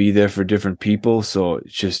 To be there for different people. So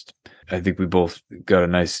it's just, I think we both got a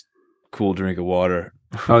nice, cool drink of water.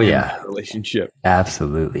 Oh yeah. Relationship.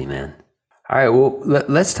 Absolutely, man. All right. Well,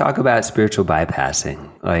 let's talk about spiritual bypassing.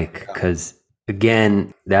 Because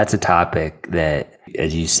again, that's a topic that,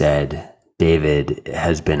 as you said, David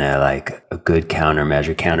has been a good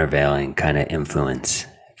countervailing kind of influence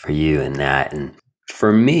for you in that. And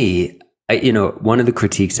for me, one of the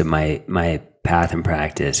critiques of my path and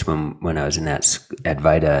practice when I was in that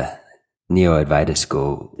Neo-Advaita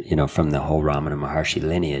school, from the whole Ramana Maharshi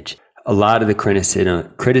lineage, a lot of the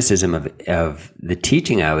criticism of the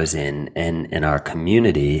teaching I was in and our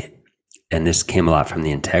community, and this came a lot from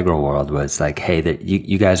the integral world, was like, hey, that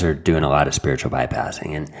you guys are doing a lot of spiritual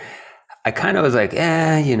bypassing. And I kind of was like, we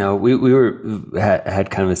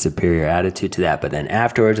had kind of a superior attitude to that. But then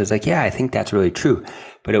afterwards, I was like, yeah, I think that's really true.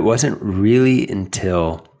 But it wasn't really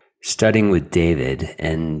until studying with David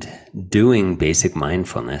and doing basic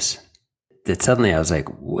mindfulness that suddenly I was like,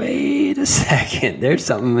 wait a second, there's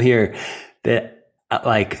something here that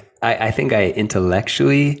I think I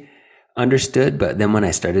intellectually understood. But then when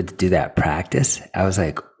I started to do that practice, I was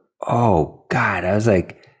like, oh God, I was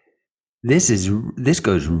like, this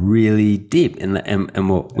goes really deep, and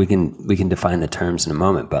we can define the terms in a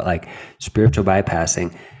moment. But spiritual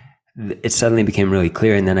bypassing, it suddenly became really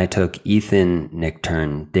clear. And then I took Ethan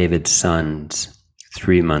Nichtern, David's son's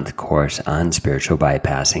 3-month course on spiritual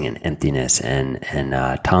bypassing and emptiness and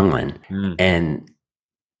Tonglen,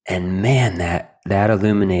 and man, that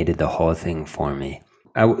illuminated the whole thing for me.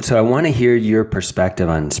 So I want to hear your perspective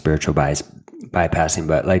on spiritual bypassing,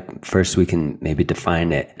 but like first we can maybe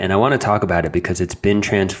define it. And I want to talk about it because it's been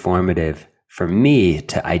transformative for me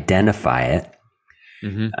to identify it.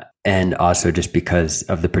 Mm-hmm. And also just because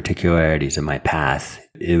of the particularities of my path,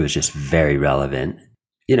 it was just very relevant.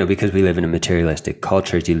 Because we live in a materialistic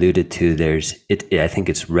culture, as you alluded to, I think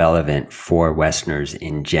it's relevant for Westerners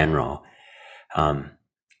in general.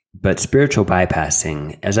 But spiritual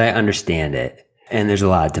bypassing, as I understand it, and there's a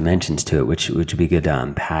lot of dimensions to it, which would be good to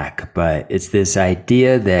unpack, but it's this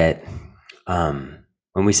idea that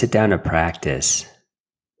when we sit down to practice,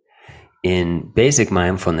 in basic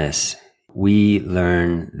mindfulness, we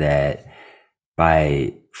learn that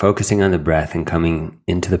by focusing on the breath and coming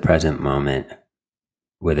into the present moment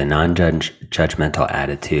with a non-judgmental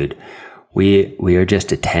attitude, we are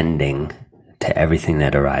just attending to everything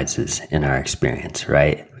that arises in our experience,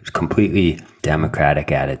 right? It's a completely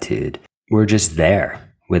democratic attitude. We're just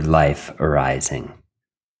there with life arising.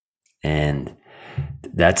 And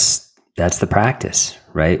that's the practice,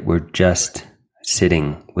 right? We're just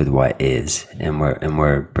sitting with what is, and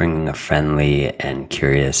we're bringing a friendly and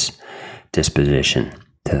curious disposition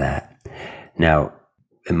to that. Now,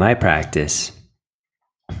 in my practice,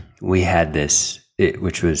 we had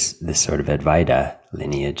which was this sort of Advaita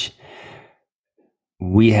lineage.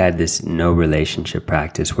 We had this no relationship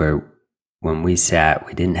practice where when we sat,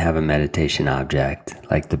 we didn't have a meditation object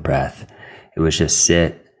like the breath. It was just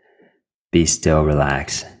sit, be still,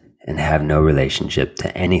 relax, and have no relationship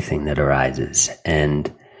to anything that arises.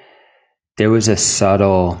 And there was a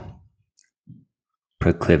subtle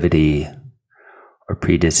proclivity or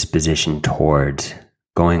predisposition towards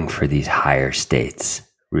going for these higher states,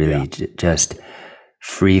 really just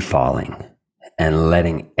free falling and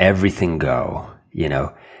letting everything go,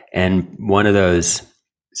 And one of those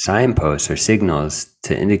signposts or signals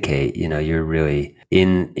to indicate, you're really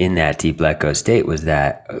in that deep let go state was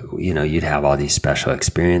that, you'd have all these special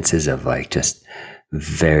experiences of like just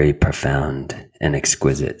very profound and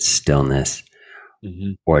exquisite stillness,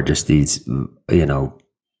 mm-hmm. or just these,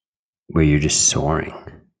 where you're just soaring,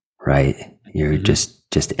 right? You're mm-hmm.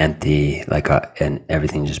 just empty, and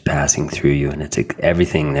everything just passing through you, and it's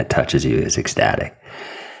everything that touches you is ecstatic.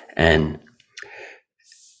 And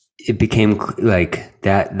it became like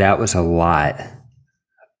that was a lot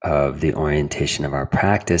of the orientation of our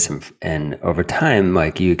practice. And over time,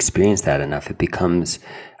 like you experience that enough, it becomes,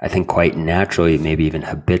 I think, quite naturally, maybe even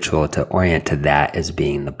habitual to orient to that as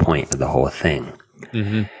being the point of the whole thing.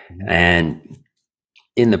 Mm-hmm. And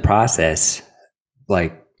in the process,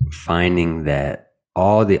 like finding that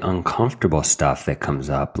all the uncomfortable stuff that comes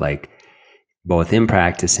up, like both in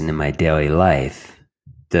practice and in my daily life,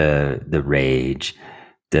 the rage,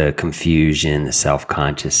 the confusion, the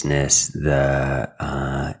self-consciousness,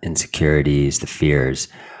 the insecurities, the fears,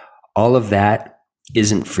 all of that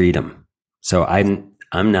isn't freedom. So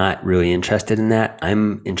I'm not really interested in that.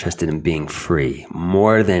 I'm interested in being free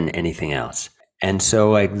more than anything else. And so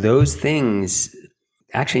like those things,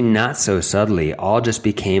 actually not so subtly, all just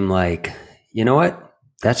became like, you know what?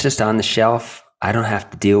 That's just on the shelf. I don't have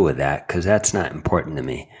to deal with that because that's not important to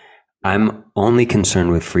me. I'm only concerned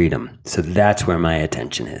with freedom. So that's where my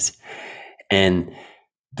attention is. And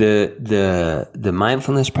the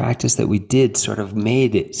mindfulness practice that we did sort of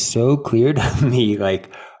made it so clear to me,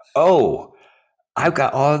 like, oh, I've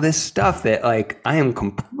got all this stuff that like I am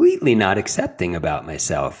completely not accepting about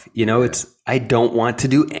myself. I don't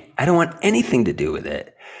want anything to do with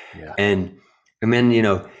it. Yeah. And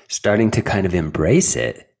then, starting to kind of embrace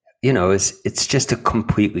it, it's just a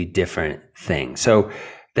completely different thing. So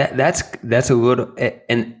that's a little,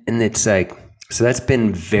 and it's like, so that's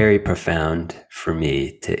been very profound for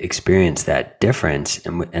me to experience that difference.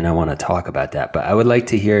 And I want to talk about that, but I would like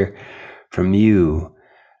to hear from you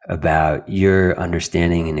about your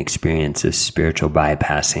understanding and experience of spiritual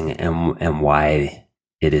bypassing and why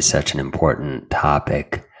it is such an important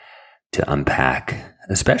topic to unpack,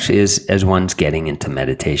 especially as one's getting into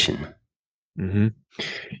meditation. Mm-hmm.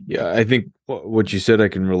 Yeah, I think what you said I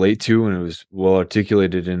can relate to, and it was well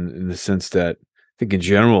articulated in the sense that I think in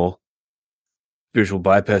general, spiritual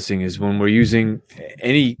bypassing is when we're using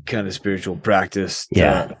any kind of spiritual practice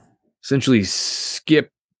to essentially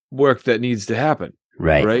skip work that needs to happen.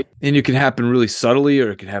 Right. And it can happen really subtly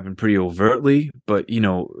or it can happen pretty overtly. But,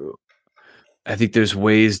 I think there's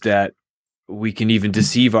ways that we can even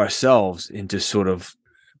deceive ourselves into sort of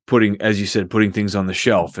putting, as you said, putting things on the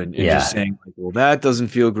shelf and just saying, like, well, that doesn't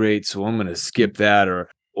feel great, so I'm going to skip that, or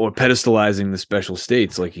pedestalizing the special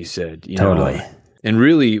states, like you said. Totally. And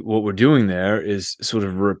really what we're doing there is sort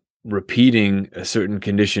of repeating a certain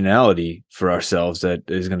conditionality for ourselves that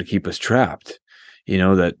is going to keep us trapped.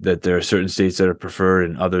 that there are certain states that are preferred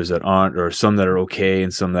and others that aren't, or some that are okay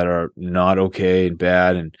and some that are not okay and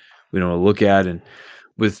bad, and we don't want to look at. And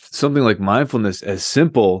with something like mindfulness, as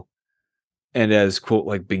simple and as quote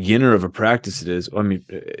like beginner of a practice it is, I mean,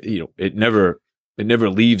 it never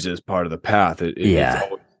leaves as part of the path. It's Yeah.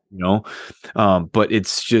 always, but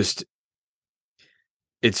it's just,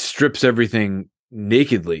 it strips everything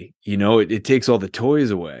nakedly. It takes all the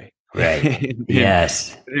toys away. Right. and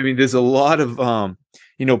Yes. I mean, there's a lot of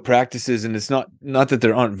practices, and it's not that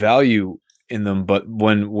there aren't value in them, but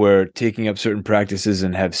when we're taking up certain practices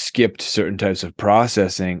and have skipped certain types of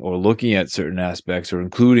processing or looking at certain aspects or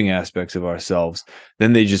including aspects of ourselves,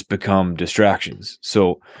 then they just become distractions.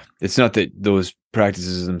 So it's not that those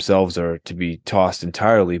practices themselves are to be tossed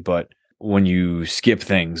entirely, but when you skip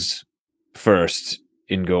things first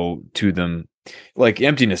and go to them, like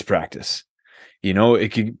emptiness practice,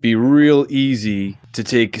 it could be real easy to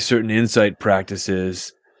take certain insight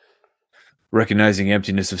practices, recognizing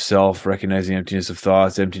emptiness of self, recognizing emptiness of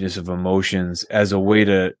thoughts, emptiness of emotions, as a way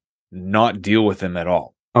to not deal with them at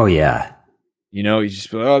all. Oh yeah. You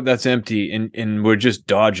just, oh, that's empty. And we're just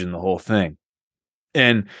dodging the whole thing.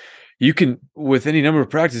 And you can, with any number of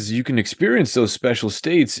practices, you can experience those special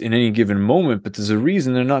states in any given moment, but there's a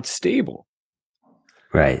reason they're not stable.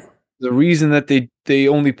 Right. The reason that they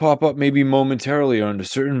only pop up maybe momentarily or under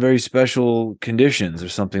certain very special conditions or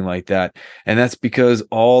something like that. And that's because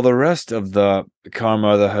all the rest of the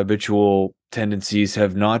karma, the habitual tendencies,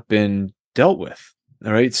 have not been dealt with.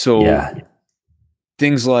 All right. So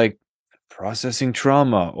things like processing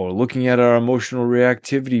trauma, or looking at our emotional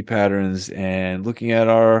reactivity patterns, and looking at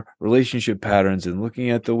our relationship patterns, and looking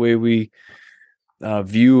at the way we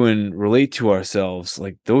view and relate to ourselves,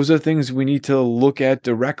 like those are things we need to look at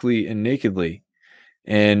directly and nakedly.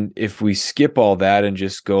 And if we skip all that and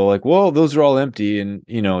just go like, well, those are all empty, and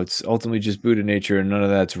it's ultimately just Buddha nature and none of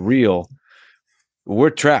that's real, we're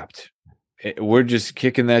trapped. We're just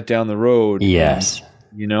kicking that down the road. Yes.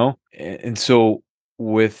 And so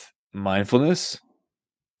with mindfulness,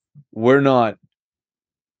 we're not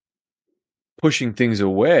pushing things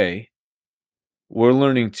away. We're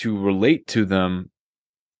learning to relate to them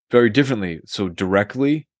very differently. So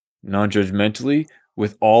directly, non-judgmentally,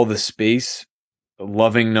 with all the space,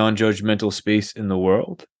 loving non-judgmental space in the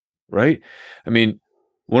world, right? I mean,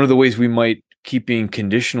 one of the ways we might keep being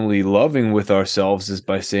conditionally loving with ourselves is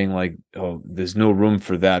by saying like, oh, there's no room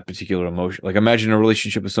for that particular emotion. Like imagine a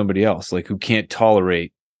relationship with somebody else, like who can't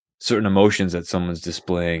tolerate certain emotions that someone's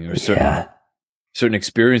displaying, or certain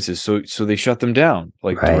experiences. So they shut them down,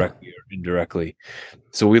 like directly or indirectly.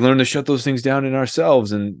 So we learn to shut those things down in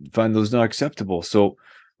ourselves and find those not acceptable. So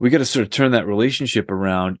we got to sort of turn that relationship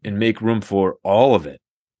around and make room for all of it,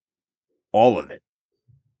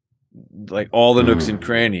 like all the nooks and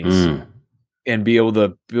crannies, and be able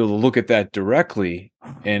to look at that directly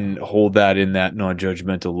and hold that in that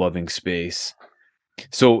non-judgmental, loving space.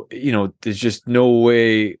 So, there's just no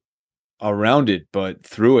way around it, but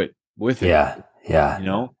through it, with it. Yeah.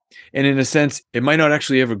 And in a sense, it might not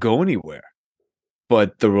actually ever go anywhere,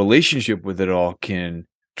 but the relationship with it all can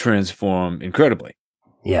transform incredibly.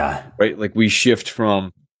 Yeah. Right. Like we shift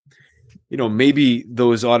from, maybe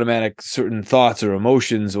those automatic certain thoughts or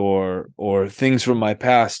emotions or things from my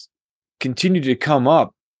past continue to come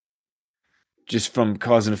up just from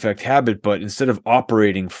cause and effect habit. But instead of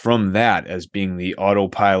operating from that as being the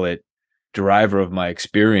autopilot driver of my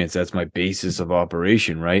experience, that's my basis of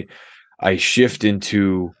operation, right? I shift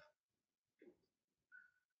into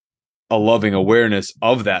a loving awareness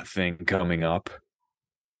of that thing coming up,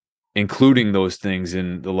 including those things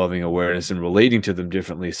in the loving awareness and relating to them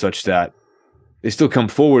differently, such that they still come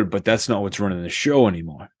forward, but that's not what's running the show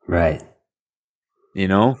anymore. Right.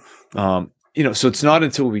 So it's not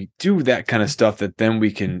until we do that kind of stuff that then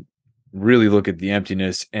we can really look at the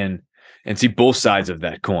emptiness and see both sides of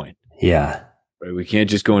that coin. Yeah. Right? We can't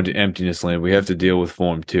just go into emptiness land. We have to deal with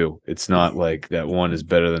form too. It's not like that one is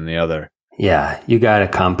better than the other. Yeah. You got to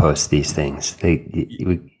compost these things.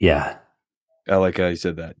 Yeah. I like how you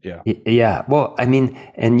said that. Yeah. Yeah. Well, I mean,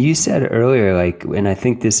 and you said earlier, like, and I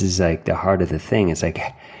think this is like the heart of the thing. It's like,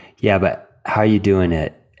 yeah, but how are you doing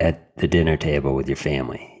it at the dinner table with your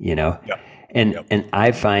family, Yeah. And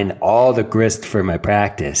I find all the grist for my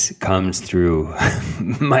practice comes through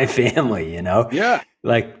my family, Yeah.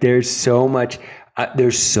 Like there's so much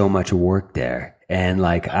work there. And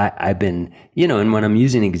like, I've been, and when I'm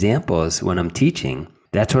using examples, when I'm teaching,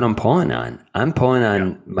 that's what I'm pulling on. I'm pulling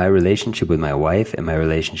on my relationship with my wife and my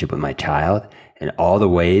relationship with my child, and all the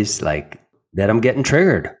ways like that I'm getting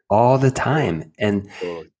triggered all the time. And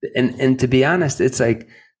to be honest, it's like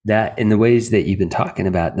that in the ways that you've been talking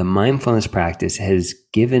about, the mindfulness practice has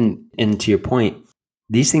given, and to your point,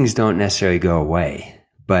 these things don't necessarily go away,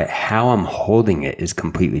 but how I'm holding it is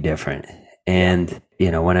completely different. And,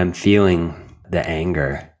 when I'm feeling the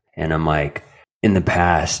anger and I'm like in the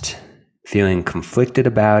past, feeling conflicted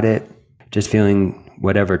about it, just feeling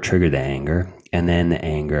whatever triggered the anger, and then the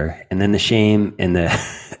anger, and then the shame, and the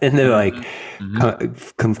and the like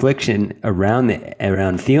confliction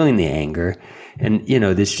around feeling the anger, and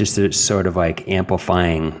this just is sort of like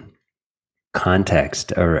amplifying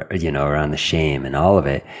context, or around the shame and all of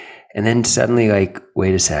it, and then suddenly like,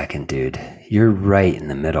 wait a second, dude, you're right in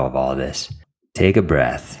the middle of all this. Take a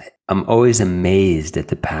breath. I'm always amazed at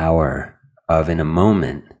the power of, in a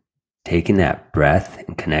moment, taking that breath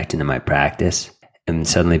and connecting to my practice, and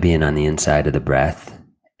suddenly being on the inside of the breath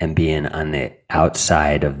and being on the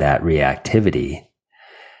outside of that reactivity.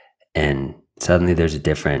 And suddenly there's a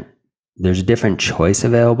different choice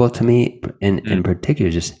available to me, in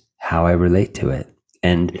particular, just how I relate to it.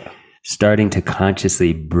 And starting to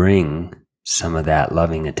consciously bring some of that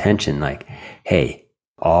loving attention, like, hey,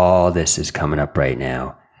 all this is coming up right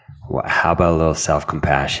now. How about a little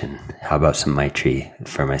self-compassion? How about some maitri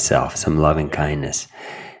for myself, some loving kindness?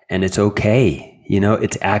 And it's okay.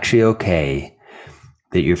 It's actually okay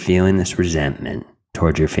that you're feeling this resentment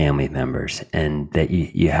towards your family members, and that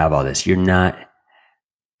you have all this. You're not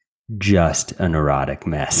just a neurotic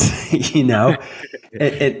mess,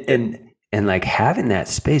 and like having that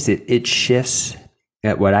space, it shifts.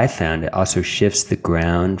 At what I found, it also shifts the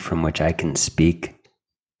ground from which I can speak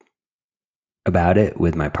about it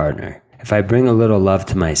with my partner. If I bring a little love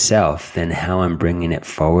to myself, then how I'm bringing it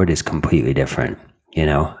forward is completely different.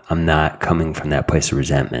 I'm not coming from that place of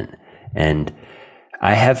resentment. And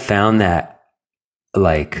I have found that,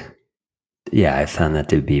 I found that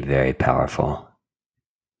to be very powerful.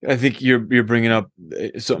 I think you're bringing up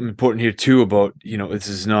something important here too about, this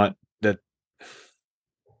is not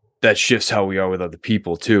that shifts how we are with other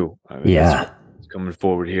people too. I mean, that's coming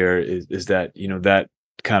forward here is that, that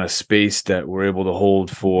kind of space that we're able to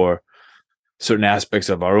hold for certain aspects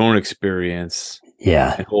of our own experience,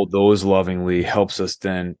 and hold those lovingly, helps us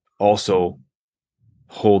then also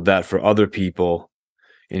hold that for other people.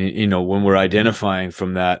 And when we're identifying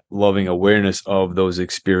from that loving awareness of those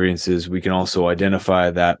experiences, we can also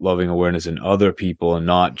identify that loving awareness in other people, and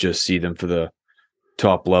not just see them for the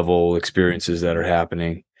top level experiences that are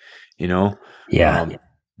happening.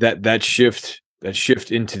 That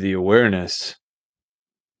shift into the awareness,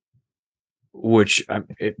 which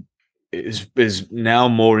it is now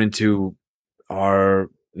more into our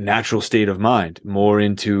natural state of mind, more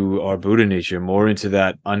into our Buddha nature, more into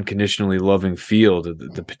that unconditionally loving field,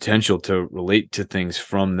 the potential to relate to things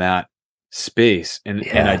from that space and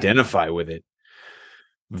identify with it,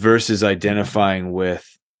 versus identifying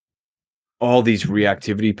with all these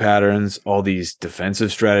reactivity patterns, all these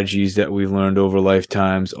defensive strategies that we've learned over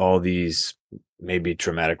lifetimes, all these maybe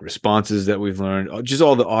traumatic responses that we've learned, just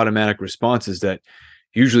all the automatic responses that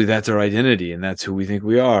usually that's our identity and that's who we think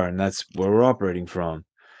we are and that's where we're operating from.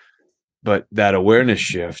 But that awareness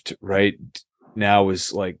shift right now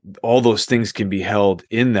is like all those things can be held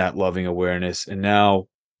in that loving awareness, and now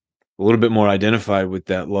a little bit more identified with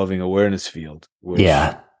that loving awareness field, which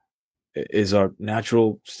is our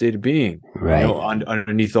natural state of being, right?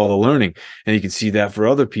 Underneath all the learning, and you can see that for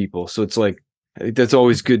other people. So it's like, I think that's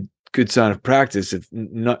always good sign of practice. If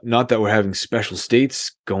not that we're having special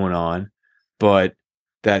states going on, but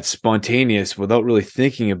that spontaneous, without really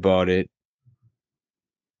thinking about it,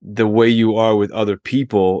 the way you are with other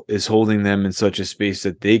people is holding them in such a space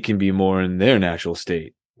that they can be more in their natural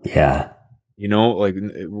state. Like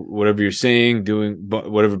whatever you're saying, doing,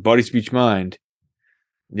 whatever body, speech, mind,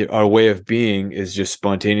 our way of being is just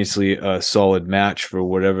spontaneously a solid match for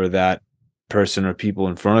whatever that person or people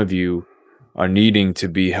in front of you are needing to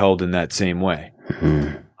be held in that same way.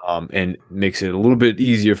 And makes it a little bit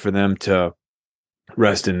easier for them to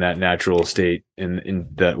rest in that natural state, in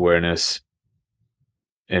that awareness.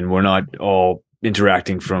 And we're not all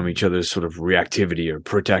interacting from each other's sort of reactivity or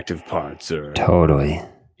protective parts, or totally,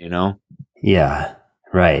 Yeah.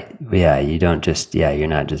 Right. Yeah. You don't just, you're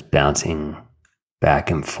not just bouncing back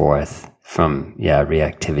and forth from,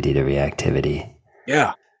 reactivity to reactivity.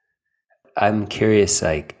 Yeah. I'm curious,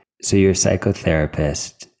 so you're a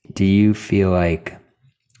psychotherapist. Do you feel like,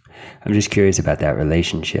 I'm just curious about that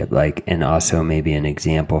relationship, and also maybe an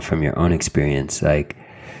example from your own experience,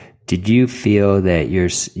 did you feel that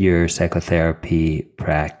your psychotherapy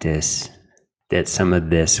practice, that some of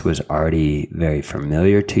this was already very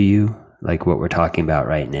familiar to you? Like what we're talking about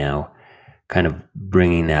right now, kind of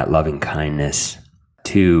bringing that loving kindness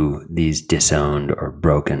to these disowned or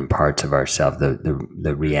broken parts of ourselves,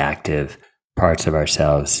 the reactive parts of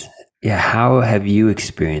ourselves. Yeah, how have you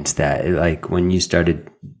experienced that? Like when you started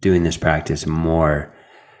doing this practice more,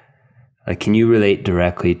 like can you relate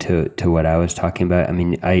directly to what I was talking about? I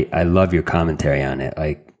mean, I love your commentary on it.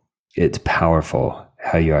 Like it's powerful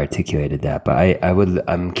how you articulated that, but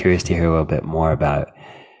I'm curious to hear a little bit more about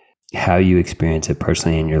how you experience it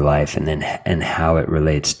personally in your life, and how it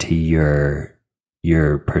relates to your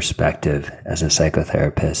perspective as a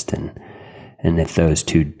psychotherapist, and if those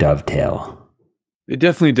two dovetail. They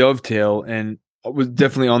definitely dovetail, and I was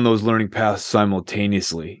definitely on those learning paths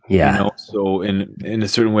simultaneously. Yeah. So in a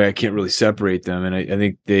certain way, I can't really separate them, and I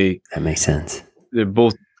think That makes sense. they're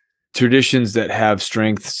both traditions that have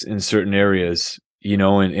strengths in certain areas,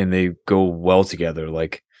 and they go well together.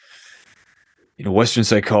 Like, Western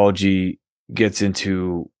psychology gets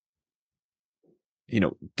into,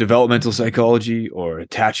 developmental psychology or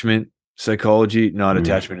attachment psychology, not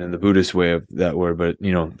attachment in the Buddhist way of that word, but,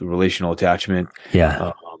 the relational attachment.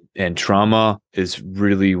 Yeah. And trauma is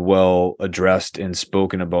really well addressed and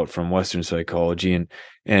spoken about from Western psychology.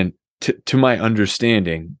 And to my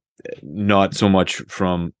understanding, not so much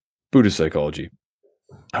from Buddhist psychology.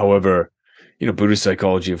 However, Buddhist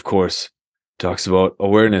psychology, of course, talks about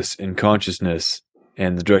awareness and consciousness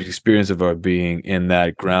and the direct experience of our being in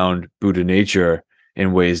that ground Buddha nature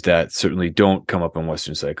in ways that certainly don't come up in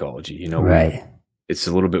Western psychology. Right. It's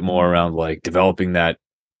a little bit more around like developing that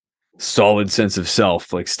solid sense of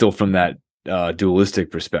self, like still from that dualistic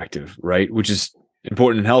perspective, right? Which is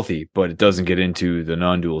important and healthy, but it doesn't get into the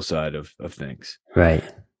non-dual side of things. Right.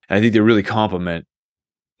 And I think they really complement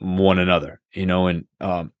one another, and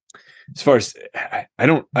as far as I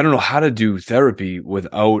don't know how to do therapy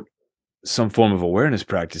without some form of awareness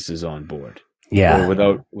practices on board. Yeah.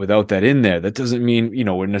 Or without that in there. That doesn't mean,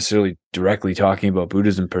 we're necessarily directly talking about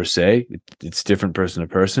Buddhism per se. It's different person to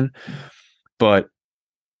person, but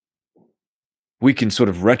we can sort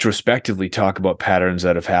of retrospectively talk about patterns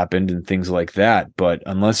that have happened and things like that. But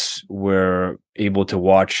unless we're able to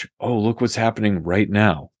watch, oh, look what's happening right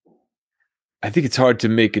now, I think it's hard to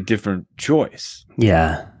make a different choice.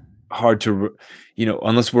 Yeah. Hard to,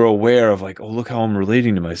 unless we're aware of like, oh, look how I'm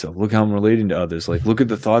relating to myself. Look how I'm relating to others. Like, look at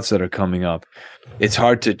the thoughts that are coming up. It's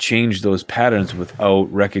hard to change those patterns without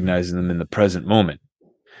recognizing them in the present moment.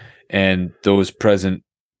 And those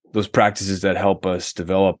practices that help us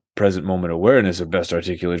develop present moment awareness are best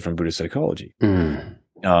articulated from Buddhist psychology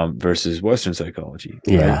versus Western psychology.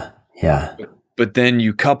 Yeah. Right? Yeah. But then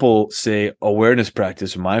you couple, say, awareness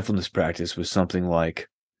practice or mindfulness practice with something like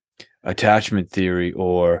attachment theory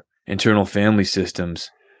or internal family systems,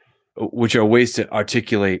 which are ways to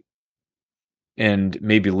articulate and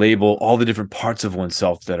maybe label all the different parts of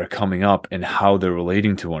oneself that are coming up and how they're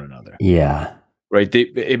relating to one another. Yeah. Right.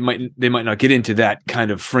 They might not get into that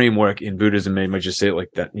kind of framework in Buddhism. They might just say it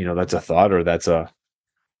like that, that's a thought, or that's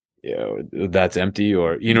that's empty,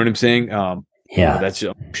 or, you know what I'm saying? That's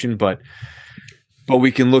your emotion, but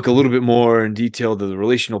we can look a little bit more in detail to the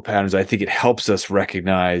relational patterns. I think it helps us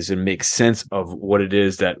recognize and make sense of what it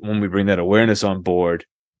is that when we bring that awareness on board,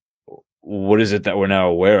 what is it that we're now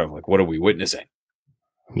aware of? Like, what are we witnessing?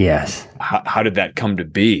 Yes. How did that come to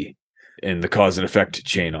be, and the cause and effect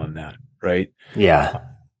chain on that, right? Yeah.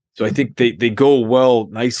 So I think they go well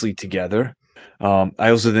nicely together. I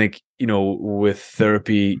also think, with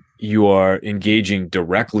therapy, you are engaging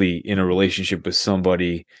directly in a relationship with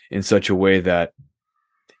somebody in such a way that,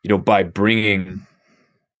 by bringing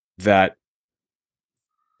that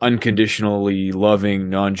unconditionally loving,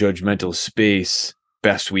 non-judgmental space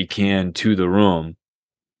best we can to the room,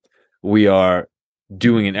 we are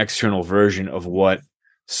doing an external version of what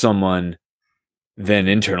someone then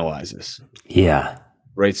internalizes. Yeah.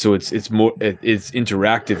 Right. So it's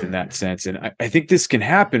interactive in that sense. And I think this can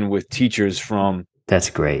happen with teachers from. That's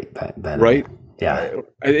great. Right. Yeah.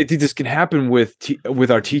 I think this can happen with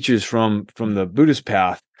our teachers from the Buddhist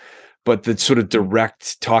path, but the sort of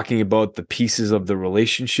direct talking about the pieces of the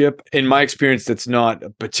relationship. In my experience, that's not a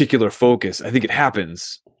particular focus. I think it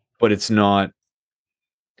happens, but it's not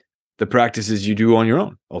the practices you do on your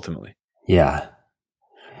own, ultimately. Yeah.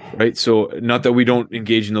 Right. So not that we don't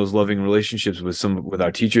engage in those loving relationships with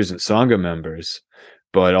our teachers and Sangha members,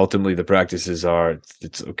 but ultimately the practices are,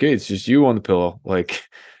 it's okay. It's just you on the pillow. Like,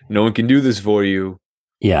 no one can do this for you.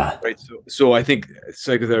 Yeah. Right. So I think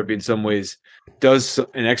psychotherapy in some ways does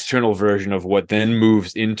an external version of what then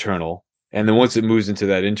moves internal. And then once it moves into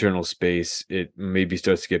that internal space, it maybe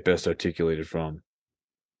starts to get best articulated from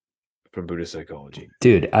Buddhist psychology.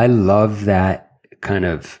 Dude, I love that kind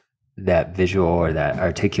of that visual or that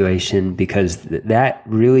articulation, because that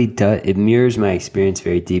really does, it mirrors my experience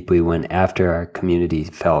very deeply when after our community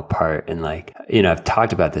fell apart. And like, I've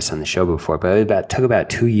talked about this on the show before, but it took about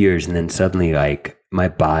 2 years, and then suddenly like my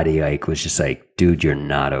body like was just like, dude, you're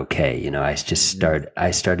not okay. I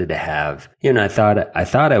started to have, I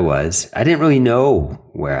thought I didn't really know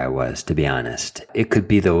where I was, to be honest. It could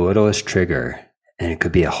be the littlest trigger, and it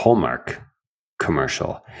could be a Hallmark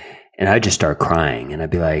commercial. And I'd just start crying, and I'd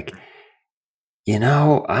be like,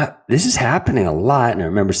 this is happening a lot. And I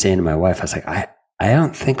remember saying to my wife, I was like, I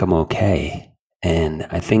don't think I'm okay. And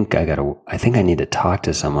I think I need to talk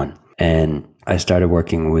to someone. And I started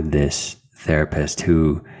working with this therapist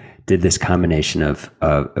who did this combination of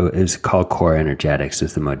it was called core energetics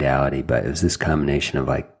is the modality, but it was this combination of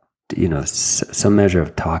like, some measure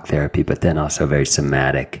of talk therapy, but then also very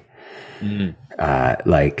somatic,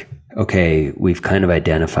 like, okay, we've kind of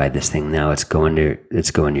identified this thing. Now it's going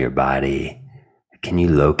to your body. Can you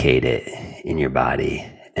locate it in your body?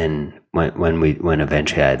 And when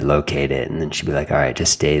eventually I'd locate it, and then she'd be like, all right,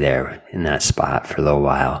 just stay there in that spot for a little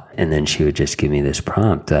while. And then she would just give me this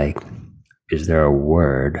prompt, like, is there a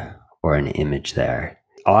word or an image there?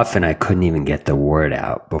 Often I couldn't even get the word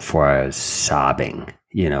out before I was sobbing,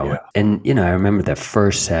 Yeah. And, I remember the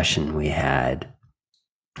first session we had,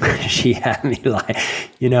 she had me lie,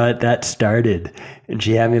 that started, and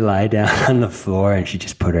she had me lie down on the floor, and she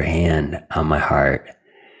just put her hand on my heart.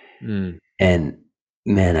 And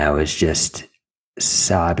man, I was just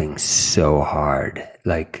sobbing so hard.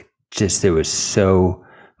 Like, just, there was so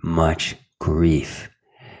much grief.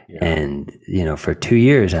 Yeah. And, for 2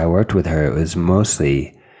 years I worked with her, it was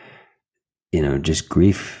mostly, just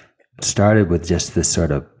grief. It started with just this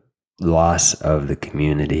sort of loss of the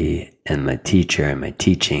community and my teacher and my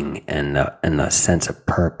teaching and the sense of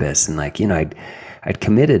purpose. And like, I'd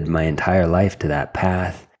committed my entire life to that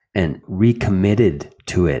path and recommitted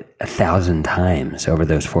to it 1,000 times over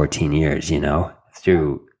those 14 years,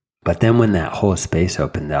 but then when that whole space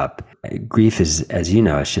opened up, grief is, as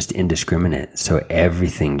it's just indiscriminate. So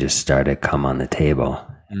everything just started to come on the table.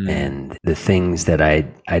 And the things that I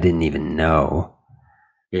didn't even know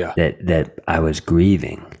that I was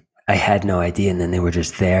grieving, I had no idea. And then they were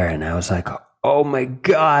just there. And I was like, oh my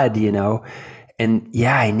God, and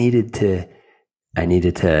yeah, I needed to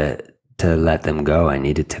let them go. I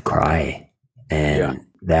needed to cry. And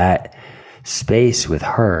that space with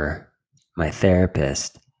her, my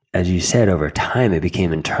therapist, as you said, over time, it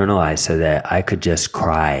became internalized so that I could just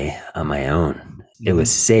cry on my own. It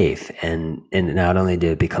was safe. And not only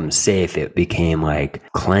did it become safe, it became like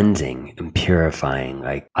cleansing and purifying.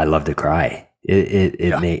 Like, I love to cry.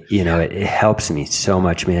 It helps me so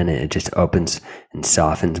much, man. It just opens and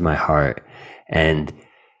softens my heart. And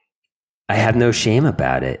I have no shame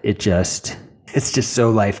about it. It's just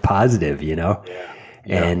so life positive,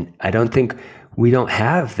 And I don't think we don't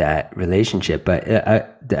have that relationship. But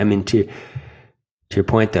I mean, to your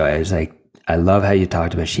point though, I was like, I love how you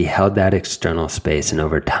talked about, she held that external space, and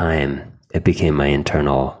over time it became my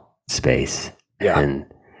internal space. That's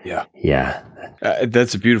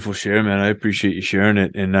a beautiful share, man. I appreciate you sharing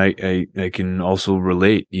it. And I can also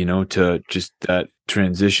relate, to just that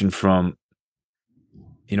transition from,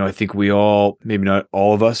 I think we all, maybe not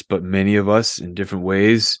all of us, but many of us in different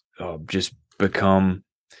ways, just become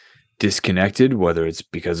disconnected, whether it's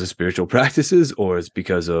because of spiritual practices or it's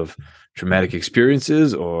because of traumatic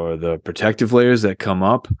experiences or the protective layers that come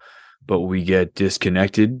up, but we get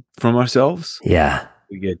disconnected from ourselves. Yeah.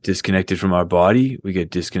 We get disconnected from our body. We get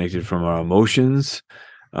disconnected from our emotions.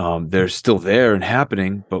 They're still there and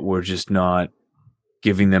happening, but we're just not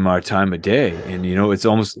giving them our time of day. And, it's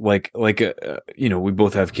almost like we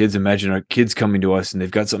both have kids. Imagine our kids coming to us and they've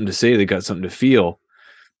got something to say, they've got something to feel,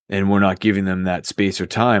 and we're not giving them that space or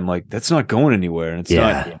time. Like, that's not going anywhere, and it's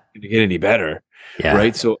not going to get any better. Yeah.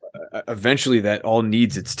 Right. So eventually that all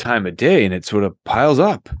needs its time of day, and it sort of piles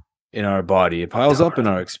up in our body. It piles up in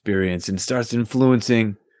our experience and starts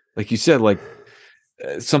influencing, like you said, like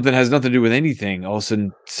something has nothing to do with anything, all of a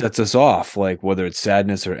sudden sets us off, like whether it's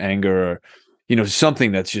sadness or anger or,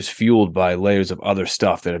 something that's just fueled by layers of other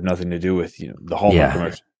stuff that have nothing to do with, the Hallmark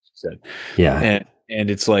commercial said. Yeah. And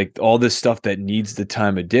it's like all this stuff that needs the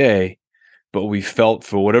time of day, but we felt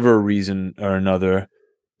for whatever reason or another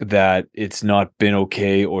that it's not been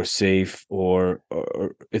okay or safe or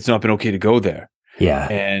it's not been okay to go there. Yeah.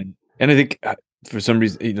 And I think for some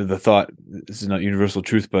reason, the thought, this is not universal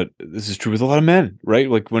truth, but this is true with a lot of men, right?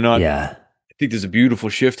 Like, we're not, I think there's a beautiful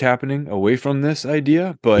shift happening away from this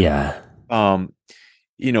idea, but,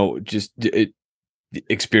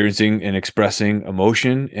 experiencing and expressing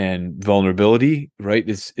emotion and vulnerability, right,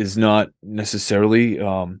 is not necessarily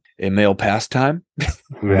a male pastime.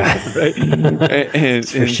 Right. And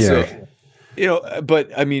For sure. so, but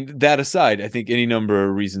I mean, that aside, I think any number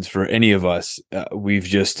of reasons for any of us, we've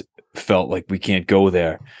just felt like we can't go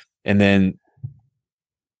there. And then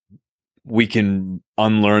we can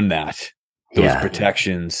unlearn those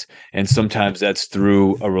protections. And sometimes that's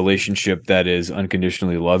through a relationship that is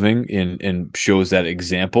unconditionally loving and shows that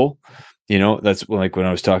example. That's like when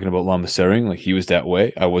I was talking about Lama Sering, like he was that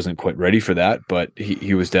way. I wasn't quite ready for that, but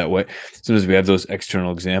he was that way. Sometimes we have those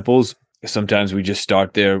external examples. Sometimes we just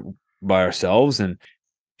start there by ourselves, and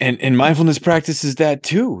mindfulness practice is that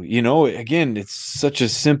too. Again, it's such a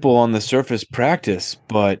simple on the surface practice,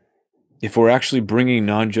 but if we're actually bringing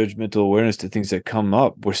non-judgmental awareness to things that come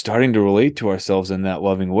up, we're starting to relate to ourselves in that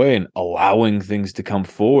loving way and allowing things to come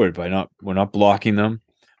forward we're not blocking them.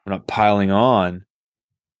 We're not piling on.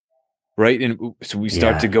 Right. And so we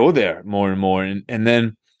start to go there more and more. And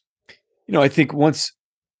then, I think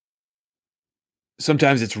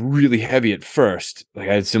sometimes it's really heavy at first. Like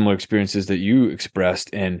I had similar experiences that you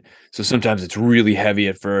expressed. And so sometimes it's really heavy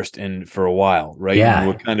at first and for a while, right? Yeah. And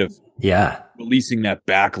we're kind of releasing that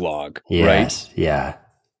backlog, right? Yeah.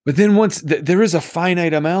 But then once there is a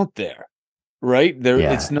finite amount there, right?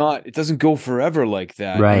 It doesn't go forever like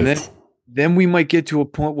that. Right. And then we might get to a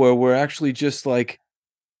point where we're actually just like,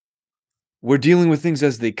 we're dealing with things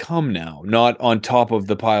as they come now, not on top of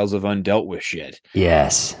the piles of undealt with shit.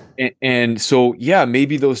 Yes. And so,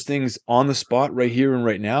 maybe those things on the spot right here and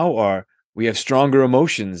right now we have stronger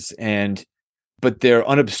emotions but they're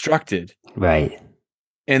unobstructed. Right.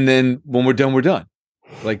 And then when we're done, we're done.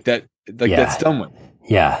 Like that, that's done with.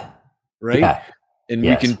 Yeah. Right. Yeah. And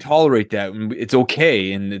we can tolerate that. And it's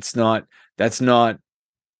okay. And that's not,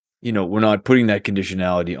 we're not putting that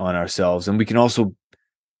conditionality on ourselves. And we can also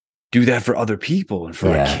do that for other people and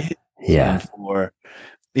for our kids. Yeah. And for,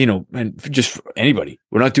 and just for anybody.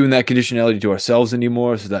 We're not doing that conditionality to ourselves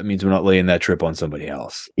anymore. So that means we're not laying that trip on somebody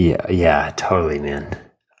else. Yeah, totally, man.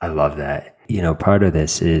 I love that. Part of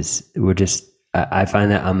this is I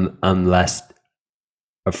find that I'm less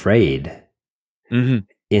afraid in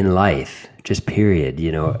life, just period.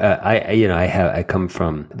 I come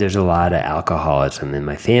from, there's a lot of alcoholism in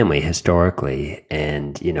my family historically.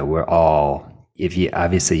 And, we're all,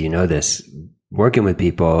 obviously this, working with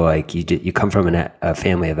people, like you come from a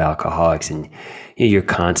family of alcoholics, and you're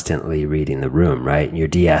constantly reading the room, right? And you're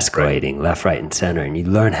de-escalating left, right, and center, and you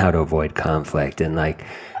learn how to avoid conflict. And like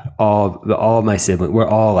all my siblings, we're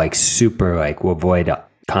all like super like, we'll avoid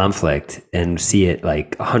conflict and see it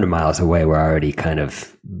like 100 miles away. We're already kind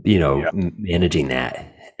of, managing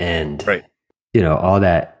that. And, all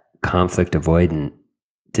that conflict avoidant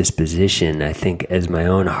disposition, I think as my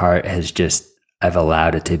own heart has I've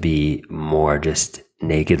allowed it to be more just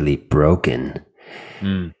nakedly broken.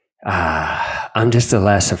 I'm just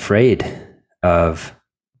less afraid of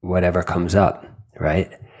whatever comes up,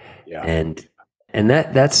 right? Yeah. And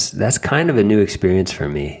that's kind of a new experience for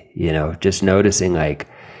me, just noticing like,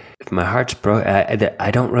 if my heart's broke, I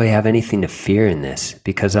don't really have anything to fear in this,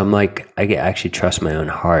 because I'm like, I actually trust my own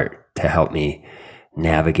heart to help me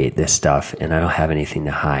navigate this stuff, and I don't have anything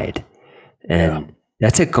to hide. And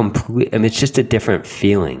that's it's just a different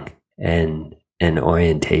feeling and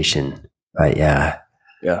orientation. But yeah,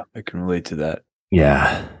 I can relate to that.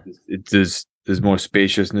 Yeah. There's more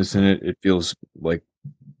spaciousness in it. It feels like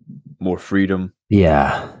more freedom.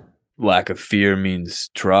 Yeah. Lack of fear means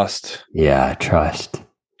trust. Yeah,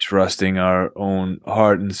 trusting our own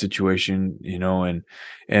heart and situation,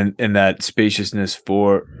 and that spaciousness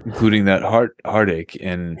for including that heartache.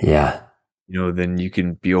 And then you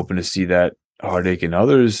can be open to see that heartache in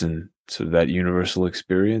others, and so that universal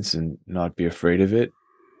experience, and not be afraid of it.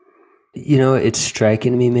 It's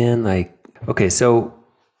striking to me, man, like, okay, so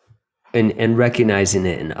and recognizing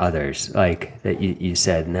it in others, like that you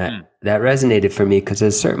said, and that resonated for me, because at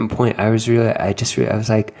a certain point I was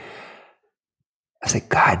like,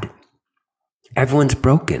 God, everyone's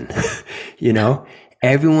broken.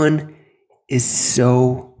 Everyone is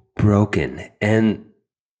so broken. And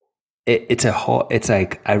it's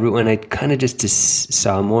like, when I kind of just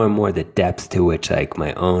saw more and more the depth to which like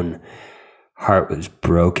my own heart was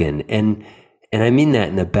broken. And I mean that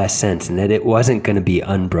in the best sense, and that it wasn't going to be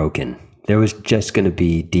unbroken. There was just going to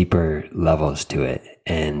be deeper levels to it.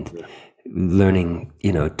 And learning,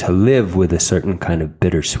 to live with a certain kind of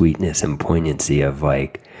bittersweetness and poignancy of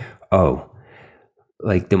like, oh,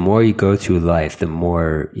 like the more you go through life, the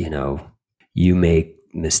more, you make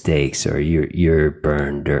mistakes, or you're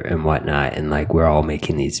burned and whatnot. And like, we're all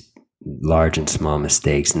making these large and small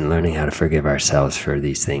mistakes, and learning how to forgive ourselves for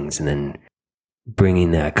these things, and then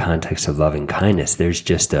bringing that context of loving kindness, there's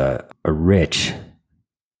just a rich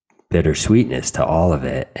bittersweetness to all of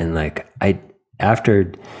it. And like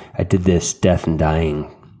after I did this death and dying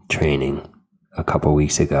training a couple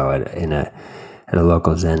weeks ago at a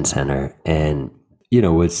local Zen center, and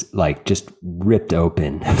was like just ripped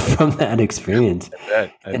open from that experience.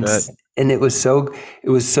 I bet. And it was so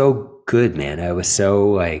good, man. I was so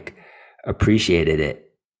like appreciated it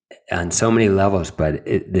on so many levels, but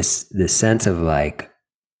this sense of like,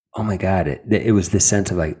 oh my God, it was this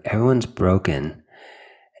sense of like everyone's broken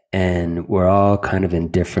and we're all kind of in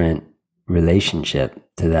different relationship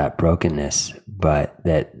to that brokenness, but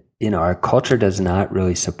that, our culture does not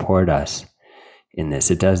really support us in this.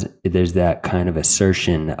 There's that kind of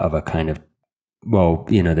assertion of a kind of,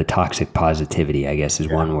 the toxic positivity, I guess, is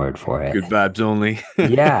one word for it. Good vibes only.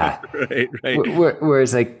 Yeah. Right.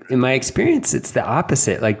 Whereas like in my experience, it's the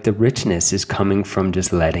opposite. Like the richness is coming from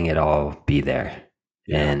just letting it all be there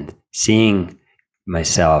and seeing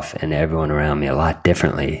myself and everyone around me a lot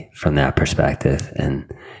differently from that perspective.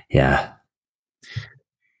 And yeah,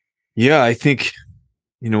 I think,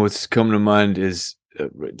 what's coming to mind is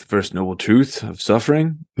the first noble truth of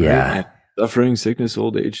suffering. Right? Yeah. And suffering, sickness,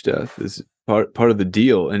 old age, death is part of the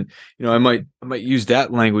deal. And, I might use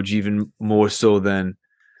that language even more so than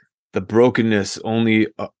the brokenness only.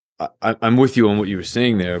 I'm with you on what you were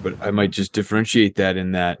saying there, but I might just differentiate that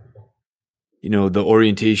in that, the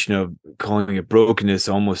orientation of calling it brokenness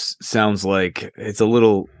almost sounds like it's a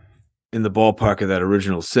little in the ballpark of that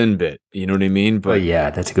original sin bit. You know what I mean? But yeah,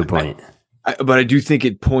 that's a good point. but I do think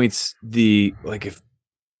it points if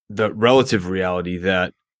the relative reality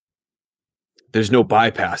that there's no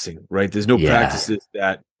bypassing, right? There's no practices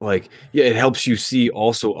that it helps you see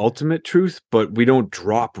also ultimate truth, but we don't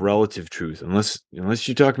drop relative truth unless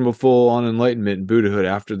you're talking about full on enlightenment and Buddhahood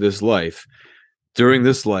after this life. During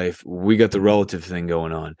this life, we got the relative thing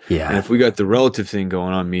going on. Yeah. And if we got the relative thing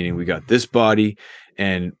going on, meaning we got this body,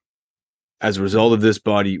 and as a result of this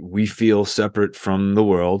body, we feel separate from the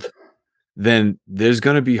world, then there's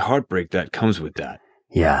going to be heartbreak that comes with that.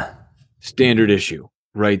 Yeah. Standard issue,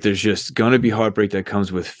 right? There's just going to be heartbreak that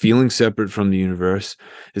comes with feeling separate from the universe.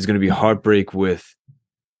 There's going to be heartbreak with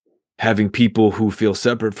having people who feel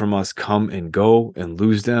separate from us come and go and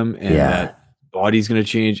lose them. And that body's going to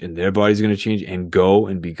change and their body's going to change and go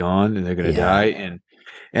and be gone and they're going to die.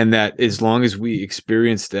 And that as long as we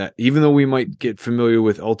experience that, even though we might get familiar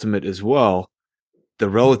with ultimate as well, the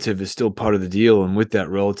relative is still part of the deal. And with that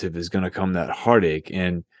relative is going to come that heartache.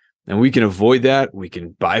 And we can avoid that. We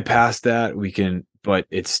can bypass that. But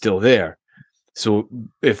it's still there. So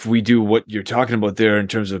if we do what you're talking about there in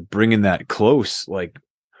terms of bringing that close, like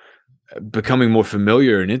becoming more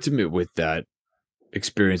familiar and intimate with that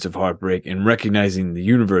experience of heartbreak and recognizing the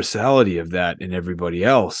universality of that in everybody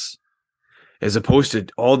else, as opposed to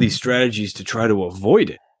all these strategies to try to avoid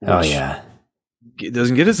it. It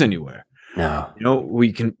doesn't get us anywhere. No.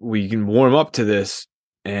 We can warm up to this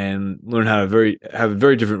and learn how to have a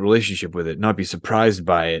very different relationship with it, not be surprised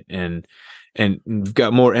by it, and we've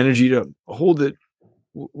got more energy to hold it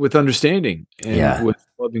with understanding and with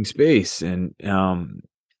loving space. And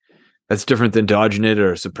that's different than dodging it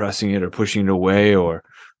or suppressing it or pushing it away or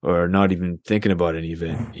not even thinking about any of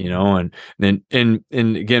it, and then and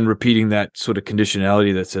again repeating that sort of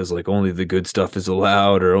conditionality that says like only the good stuff is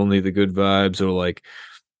allowed or only the good vibes, or like,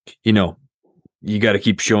 you got to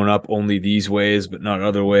keep showing up only these ways but not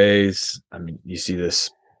other ways. I mean, you see this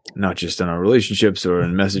not just in our relationships or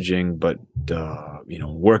in messaging, but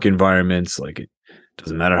work environments. Like, it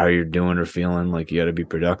doesn't matter how you're doing or feeling, like you got to be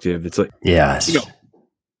productive. It's like,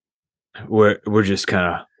 we're just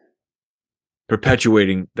kind of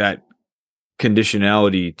perpetuating that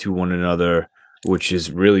conditionality to one another, which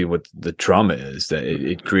is really what the trauma is, that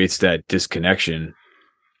it creates that disconnection.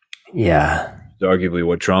 It's arguably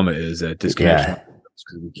what trauma is, that disconnection,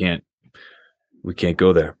 because we can't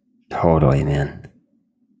go there. Totally, man.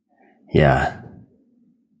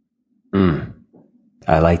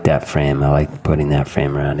 I like that frame. I like putting that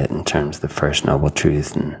frame around it in terms of the first noble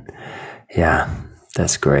truth. And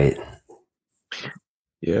that's great.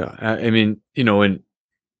 I mean, and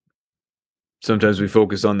sometimes we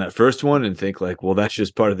focus on that first one and think like, well, that's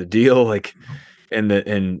just part of the deal. Like,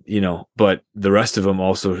 but the rest of them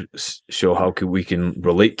also show how we can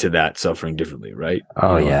relate to that suffering differently. Right.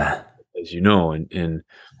 As and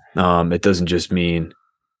it doesn't just mean,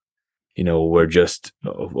 we're just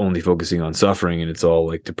only focusing on suffering and it's all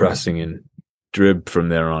like depressing and drib from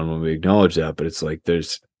there on when we acknowledge that. But it's like,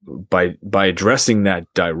 there's by addressing that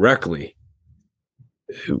directly,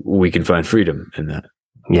 we can find freedom in that.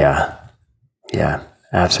 Yeah. Yeah,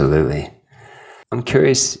 absolutely. I'm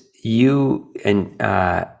curious, you and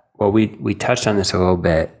we touched on this a little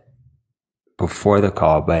bit before the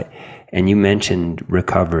call, and you mentioned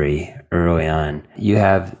recovery early on. You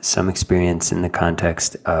have some experience in the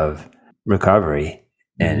context of recovery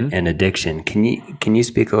and addiction. Can you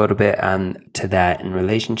speak a little bit on to that in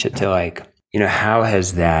relationship to, like, how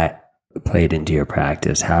has that played into your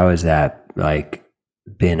practice? How has that, like,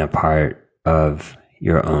 been a part of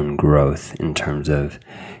your own growth in terms of,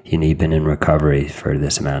 you've been in recovery for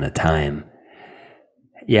this amount of time.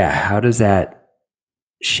 Yeah, how does that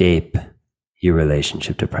shape your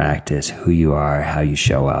relationship to practice, who you are, how you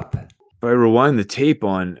show up? If I rewind the tape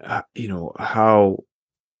on, how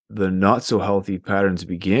the not so healthy patterns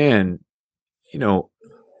began,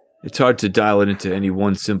 it's hard to dial it into any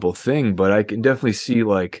one simple thing, but I can definitely see,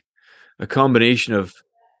 like, a combination of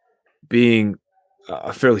being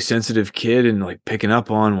a fairly sensitive kid and, like, picking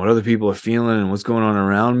up on what other people are feeling and what's going on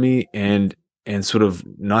around me, and sort of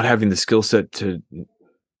not having the skill set to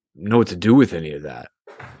know what to do with any of that.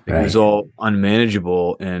 Like, it was Right. all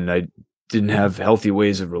unmanageable, and I didn't have healthy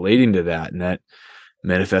ways of relating to that, and that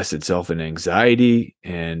manifests itself in anxiety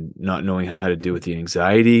and not knowing how to deal with the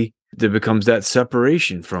anxiety. There becomes that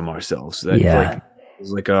separation from ourselves that, like, Yeah.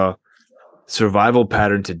 is like a survival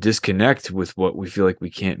pattern to disconnect with what we feel like we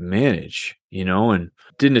can't manage, and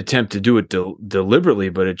didn't attempt to do it deliberately,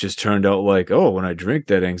 but it just turned out like, oh, when I drink,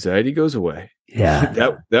 that anxiety goes away.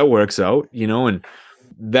 Yeah. That works out, and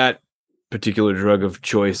that particular drug of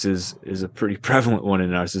choice is a pretty prevalent one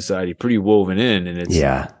in our society, pretty woven in, and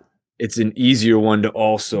Yeah. it's an easier one to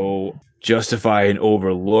also justify and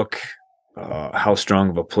overlook how strong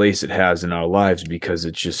of a place it has in our lives because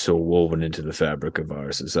it's just so woven into the fabric of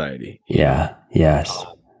our society. Yeah. Yes.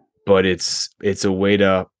 But it's a way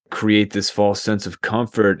to create this false sense of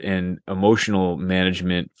comfort and emotional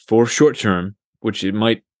management for short term, which it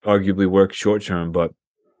might arguably work short term, but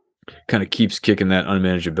kind of keeps kicking that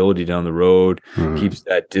unmanageability down the road, keeps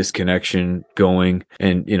that disconnection going,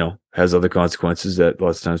 and has other consequences that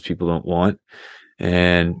lots of times people don't want.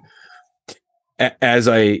 And as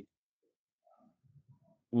I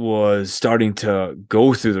was starting to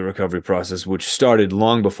go through the recovery process, which started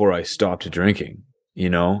long before I stopped drinking,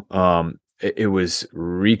 it was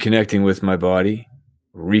reconnecting with my body,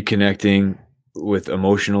 reconnecting with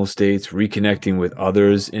emotional states, reconnecting with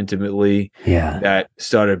others intimately. Yeah. That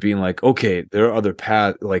started being like, okay, there are other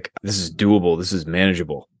paths. Like, this is doable. This is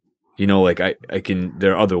manageable. Like, I can.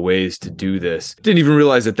 There are other ways to do this. Didn't even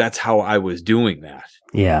realize that that's how I was doing that.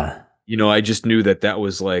 Yeah. I just knew that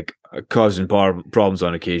was like causing problems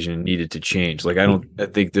on occasion and needed to change. Like, I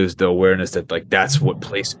think there's the awareness that, like, that's what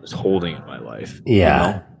place it was holding in my life.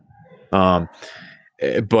 Yeah. But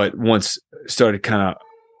once started kind of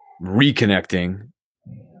reconnecting,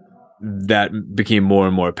 that became more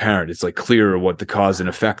and more apparent. It's like clearer what the cause and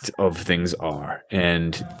effect of things are,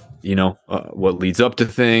 and what leads up to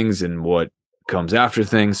things and what comes after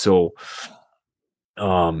things. So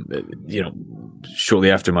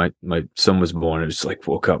shortly after my son was born, it was like,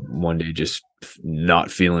 woke up one day just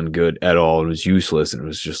not feeling good at all. It was useless, and it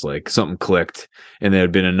was just like something clicked, and there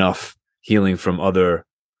had been enough healing from other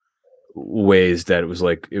ways that it was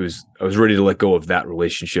like, I was ready to let go of that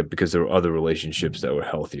relationship because there were other relationships that were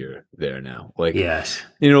healthier there now. Like, Yes.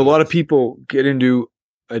 a lot of people get into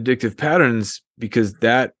addictive patterns because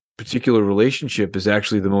that particular relationship is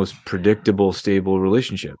actually the most predictable, stable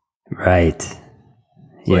relationship. Right.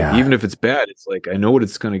 Like, Yeah. even if it's bad, it's like, I know what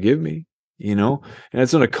it's going to give me, and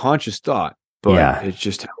it's not a conscious thought, but Yeah. it's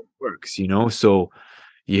just how it works, so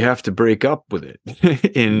you have to break up with it.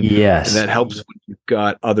 and Yes. that helps when you've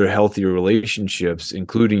got other healthier relationships,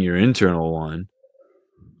 including your internal one,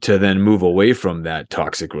 to then move away from that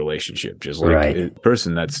toxic relationship, just like Right. a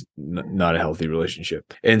person that's not a healthy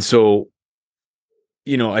relationship. And so,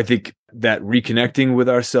 I think that reconnecting with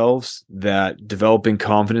ourselves, that developing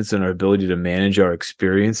confidence in our ability to manage our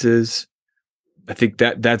experiences, I think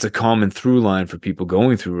that that's a common through line for people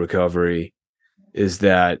going through recovery, is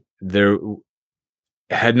that there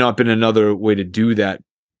had not been another way to do that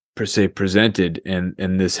per se presented,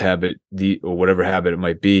 and this habit, or whatever habit it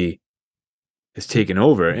might be, is taken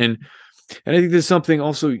over. And I think there's something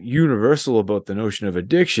also universal about the notion of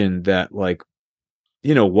addiction that, like,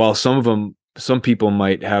 while some people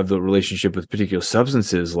might have the relationship with particular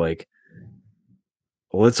substances, like,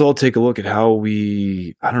 well, let's all take a look at how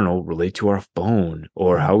we, I don't know, relate to our phone,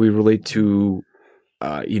 or how we relate to,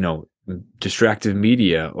 distractive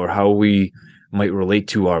media, or how we might relate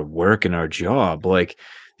to our work and our job. Like,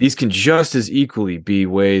 these can just as equally be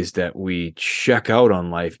ways that we check out on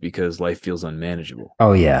life because life feels unmanageable.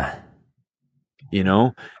 Oh, yeah.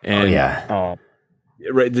 Oh And yeah.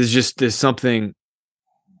 right, there's something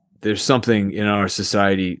in our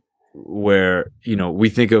society where we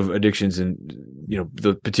think of addictions in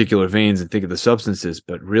the particular veins and think of the substances,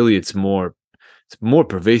 but really it's more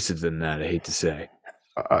pervasive than that, I hate to say.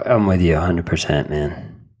 I'm with you 100%,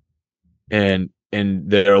 man. And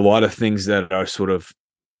there are a lot of things that are sort of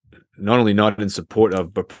not only not in support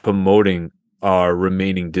of, but promoting our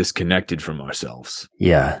remaining disconnected from ourselves.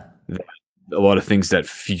 Yeah. A lot of things that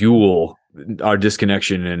fuel our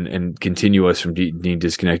disconnection and continue us from being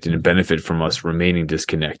disconnected and benefit from us remaining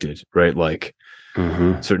disconnected, right? Like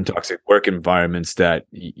certain toxic work environments that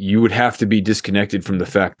you would have to be disconnected from the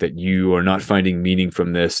fact that you are not finding meaning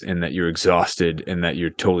from this and that you're exhausted and that you're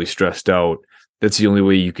totally stressed out. That's the only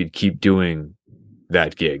way you could keep doing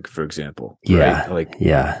that gig, for example, right? Yeah. Like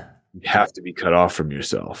Yeah. you have to be cut off from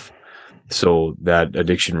yourself so that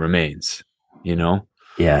addiction remains, you know?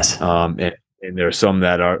 Yes. And there are some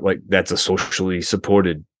that are like, that's a socially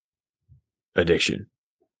supported addiction,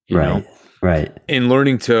 you know? Right. Right. In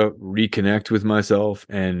learning to reconnect with myself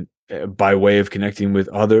and by way of connecting with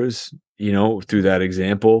others, through that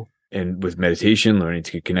example and with meditation, learning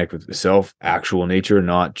to connect with the self, actual nature,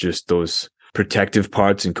 not just those protective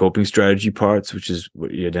parts and coping strategy parts, which is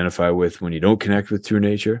what you identify with when you don't connect with true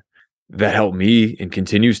nature. That helped me and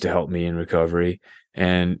continues to help me in recovery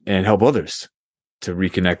and help others to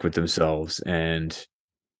reconnect with themselves and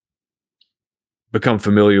become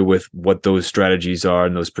familiar with what those strategies are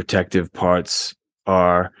and those protective parts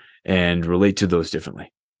are and relate to those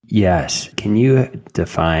differently. Yes. Can you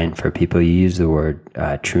define for people, you use the word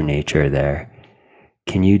true nature there.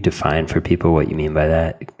 Can you define for people what you mean by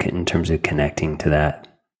that in terms of connecting to that?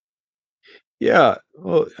 Yeah.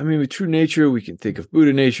 Well, I mean, with true nature, we can think of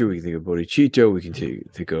Buddha nature, we can think of bodhicitta, we can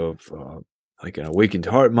think of like an awakened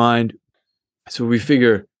heart mind. So we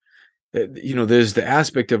figure that, there's the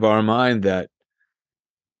aspect of our mind that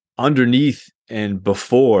underneath and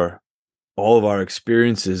before all of our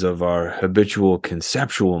experiences of our habitual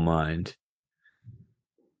conceptual mind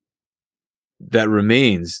that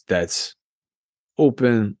remains, that's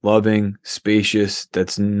open, loving, spacious,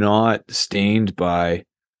 that's not stained by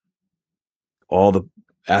all the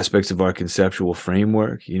aspects of our conceptual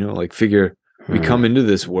framework. Like figure we come into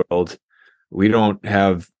this world, we don't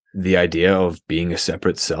have the idea of being a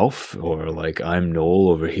separate self or like I'm Noel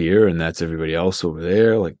over here and that's everybody else over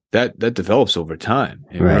there. Like that develops over time.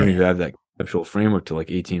 And we don't Right. even have that conceptual framework to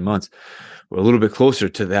like 18 months. We're a little bit closer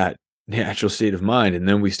to that natural state of mind. And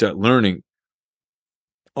then we start learning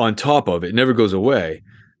on top of it. It never goes away,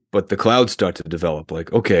 but the clouds start to develop.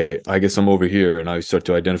 Like, okay, I guess I'm over here, and I start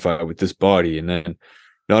to identify with this body, and then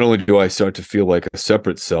not only do I start to feel like a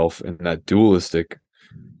separate self, and that dualistic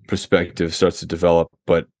perspective starts to develop,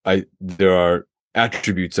 but there are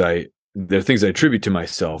attributes there are things I attribute to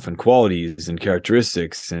myself and qualities and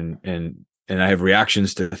characteristics and I have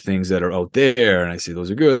reactions to things that are out there, and I say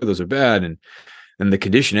those are good, those are bad, and the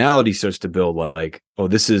conditionality starts to build like, oh,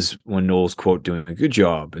 this is when Noel's quote doing a good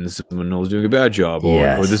job, and this is when Noel's doing a bad job,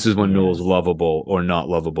 or this is when Noel's lovable or not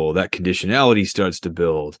lovable. That conditionality starts to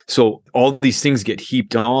build. So all these things get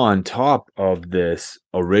heaped on top of this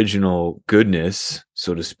original goodness,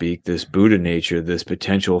 so to speak, this Buddha nature, this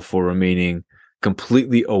potential for remaining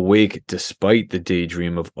completely awake despite the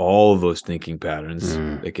daydream of all of those thinking patterns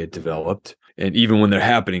that get developed. And even when they're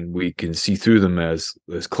happening, we can see through them as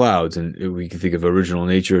clouds, and we can think of original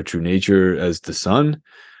nature, true nature, as the sun.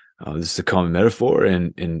 This is a common metaphor,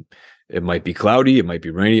 and it might be cloudy, it might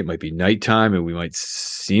be rainy, it might be nighttime, and we might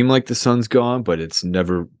seem like the sun's gone, but it's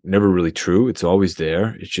never really true. It's always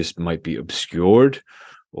there. It just might be obscured,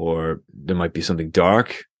 or there might be something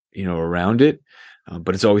dark, around it,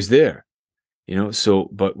 but it's always there. So,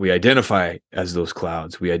 but we identify as those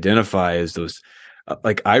clouds. We identify as those.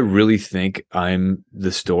 Like I really think I'm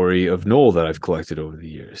the story of Noel that I've collected over the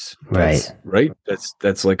years. That's right.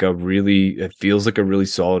 That's like it feels like a really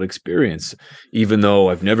solid experience, even though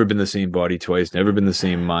I've never been the same body twice, never been the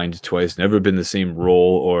same mind twice, never been the same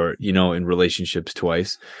role or, in relationships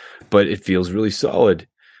twice, but it feels really solid.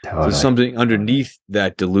 Totally. There's something underneath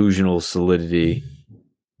that delusional solidity,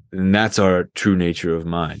 and that's our true nature of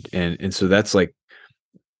mind. And so that's like,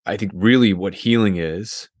 I think really what healing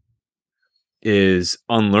is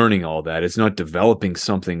unlearning all that. It's not developing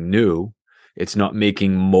something new. It's not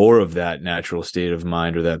making more of that natural state of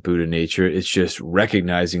mind or that Buddha nature. It's just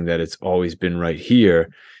recognizing that it's always been right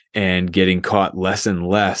here and getting caught less and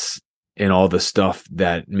less in all the stuff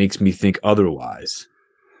that makes me think otherwise.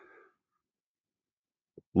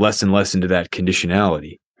 Less and less into that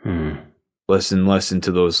conditionality. Less and less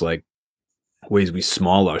into those like ways we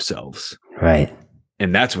small ourselves. Right.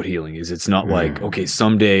 And that's what healing is. It's not like, okay,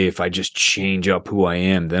 someday if I just change up who I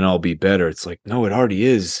am, then I'll be better. It's like, no, it already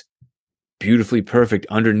is beautifully perfect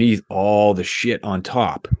underneath all the shit on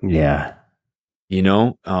top. Yeah.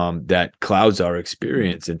 That clouds our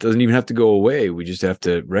experience. It doesn't even have to go away. We just have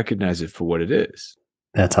to recognize it for what it is.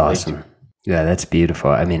 That's awesome. Yeah, that's beautiful.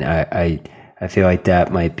 I mean, I feel like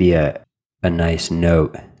that might be a nice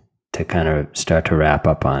note to kind of start to wrap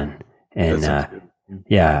up on. And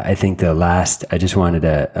yeah, I think I just wanted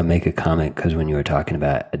to make a comment, because when you were talking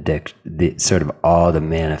about sort of all the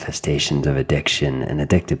manifestations of addiction and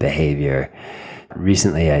addictive behavior,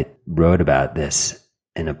 recently I wrote about this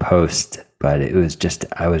in a post, but it was just,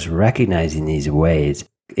 I was recognizing these ways.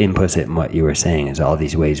 Implicit in what you were saying is all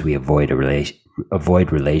these ways we avoid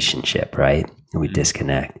relationship, right? And we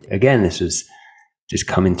disconnect. Again, this was just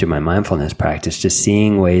coming through my mindfulness practice, just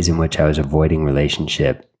seeing ways in which I was avoiding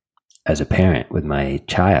relationship as a parent with my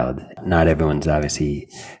child. Not everyone's obviously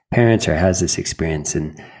parents or has this experience,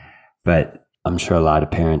 but I'm sure a lot of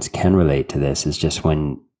parents can relate to this. Is just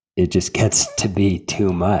when it just gets to be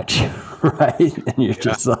too much, right? And you're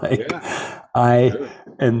just like, I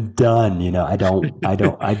am done. I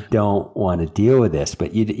don't want to deal with this.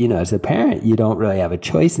 But as a parent, you don't really have a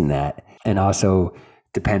choice in that. And also,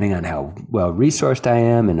 depending on how well resourced I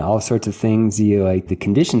am and all sorts of things, the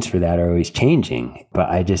conditions for that are always changing. But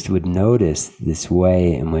I just would notice this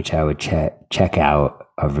way in which I would check out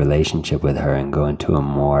of relationship with her and go into a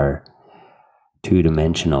more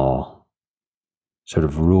two-dimensional sort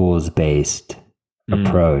of rules-based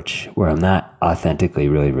approach, where I'm not authentically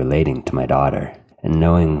really relating to my daughter, and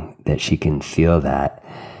knowing that she can feel that.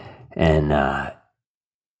 And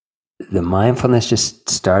the mindfulness just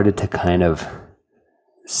started to kind of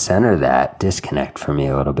center that disconnect for me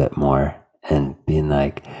a little bit more, and being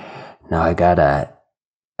like, no, I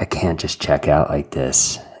can't just check out like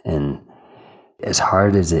this. And as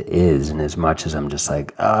hard as it is, and as much as I'm just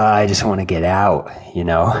like, I just want to get out,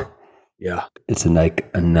 Yeah. It's like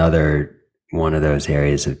another one of those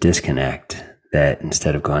areas of disconnect that,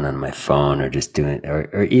 instead of going on my phone or just doing,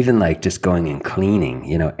 or even like just going and cleaning,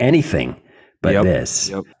 anything but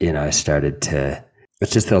this, I started to,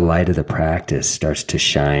 it's just the light of the practice starts to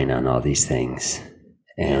shine on all these things.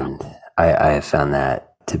 And I have found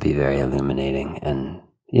that to be very illuminating. And,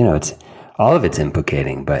 it's all of it's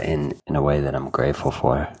implicating, but in a way that I'm grateful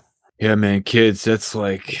for. Yeah, man, kids, that's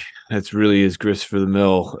really is grist for the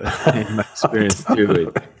mill in my experience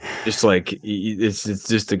too. It's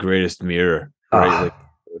just the greatest mirror, right? Like,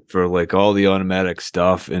 for like all the automatic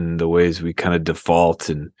stuff and the ways we kind of default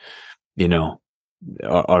and,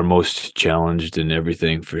 are most challenged and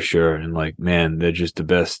everything, for sure. And like, man, they're just the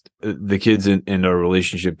best. The kids and our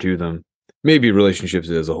relationship to them, maybe relationships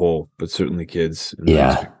as a whole, but certainly kids.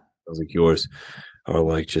 Sounds like yours are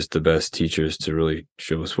like just the best teachers to really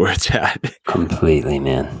show us where it's at. Completely,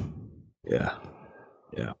 man. Yeah.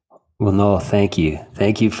 Well, Noel, thank you.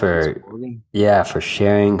 Thank you for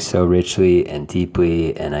sharing so richly and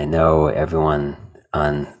deeply. And I know everyone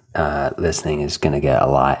on listening is going to get a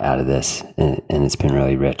lot out of this, and it's been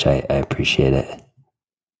really rich. I appreciate it.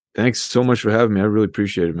 Thanks so much for having me. I really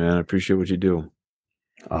appreciate it, man. I appreciate what you do.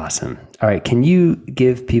 Awesome. All right. Can you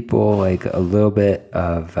give people like a little bit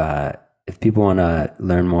of, if people want to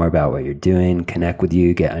learn more about what you're doing, connect with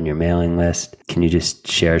you, get on your mailing list, can you just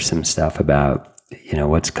share some stuff about,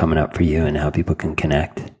 what's coming up for you and how people can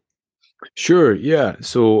connect? Sure. Yeah.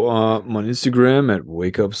 So I'm on Instagram at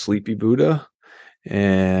Wake Up Sleepy Buddha.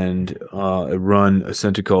 And I run a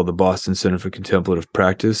center called the Boston Center for Contemplative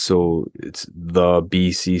Practice. So it's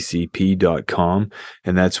thebccp.com.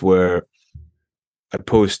 And that's where I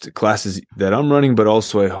post classes that I'm running, but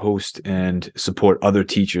also I host and support other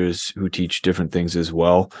teachers who teach different things as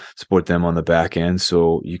well, support them on the back end.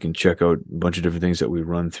 So you can check out a bunch of different things that we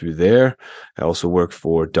run through there. I also work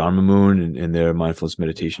for Dharma Moon and their mindfulness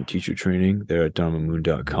meditation teacher training. They're at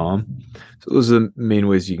dharmamoon.com. So those are the main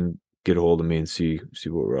ways you can get a hold of me and see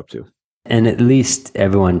what we're up to. And at least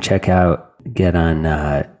everyone get on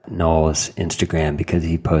Noel's Instagram, because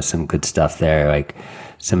he posts some good stuff there, like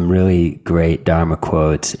some really great Dharma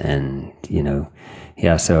quotes. And, he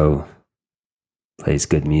also plays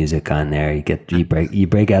good music on there. You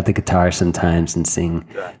break out the guitar sometimes and sing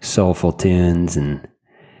soulful tunes. And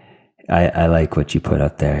I like what you put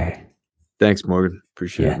up there. Thanks, Morgan.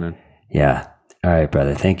 Appreciate it, man. Yeah. All right,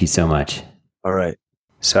 brother. Thank you so much. All right.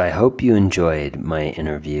 So I hope you enjoyed my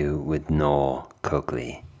interview with Noel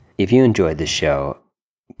Coakley. If you enjoyed the show,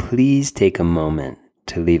 please take a moment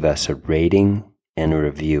to leave us a rating and a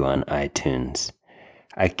review on iTunes.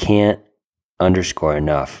 I can't underscore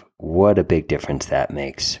enough what a big difference that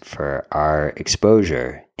makes for our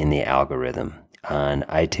exposure in the algorithm. on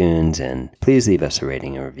iTunes, and please leave us a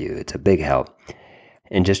rating and review. It's a big help.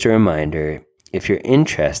 And just a reminder, if you're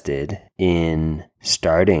interested in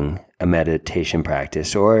starting a meditation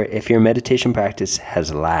practice, or if your meditation practice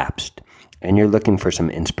has lapsed and you're looking for some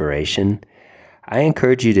inspiration, I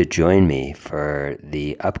encourage you to join me for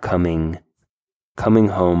the upcoming Coming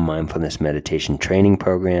Home Mindfulness Meditation Training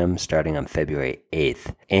Program starting on February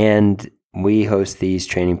 8th. And we host these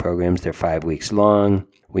training programs. They're 5 weeks long.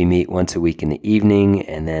 We meet once a week in the evening,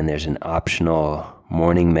 and then there's an optional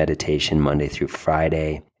morning meditation Monday through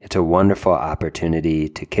Friday. It's a wonderful opportunity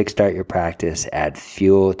to kickstart your practice, add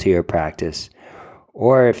fuel to your practice,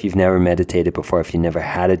 or if you've never meditated before, if you never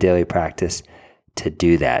had a daily practice, to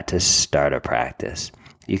do that, to start a practice.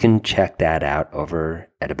 You can check that out over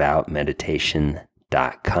at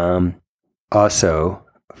aboutmeditation.com. Also,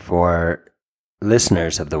 for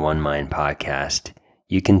listeners of the One Mind podcast,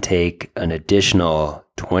 you can take an additional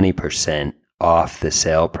 20% off the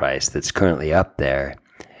sale price that's currently up there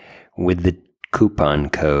with the coupon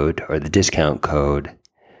code or the discount code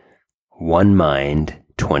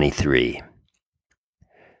OneMind23.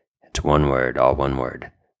 It's one word, all one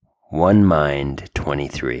word.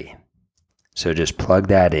 OneMind23. So just plug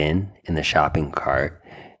that in the shopping cart,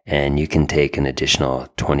 and you can take an additional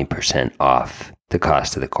 20% off the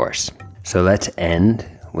cost of the course. So let's end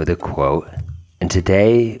with a quote. And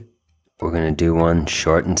today we're going to do one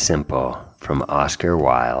short and simple from Oscar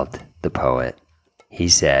Wilde, the poet. He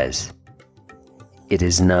says, "It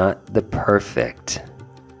is not the perfect,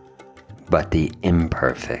 but the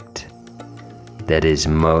imperfect that is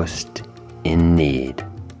most in need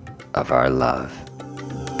of our love."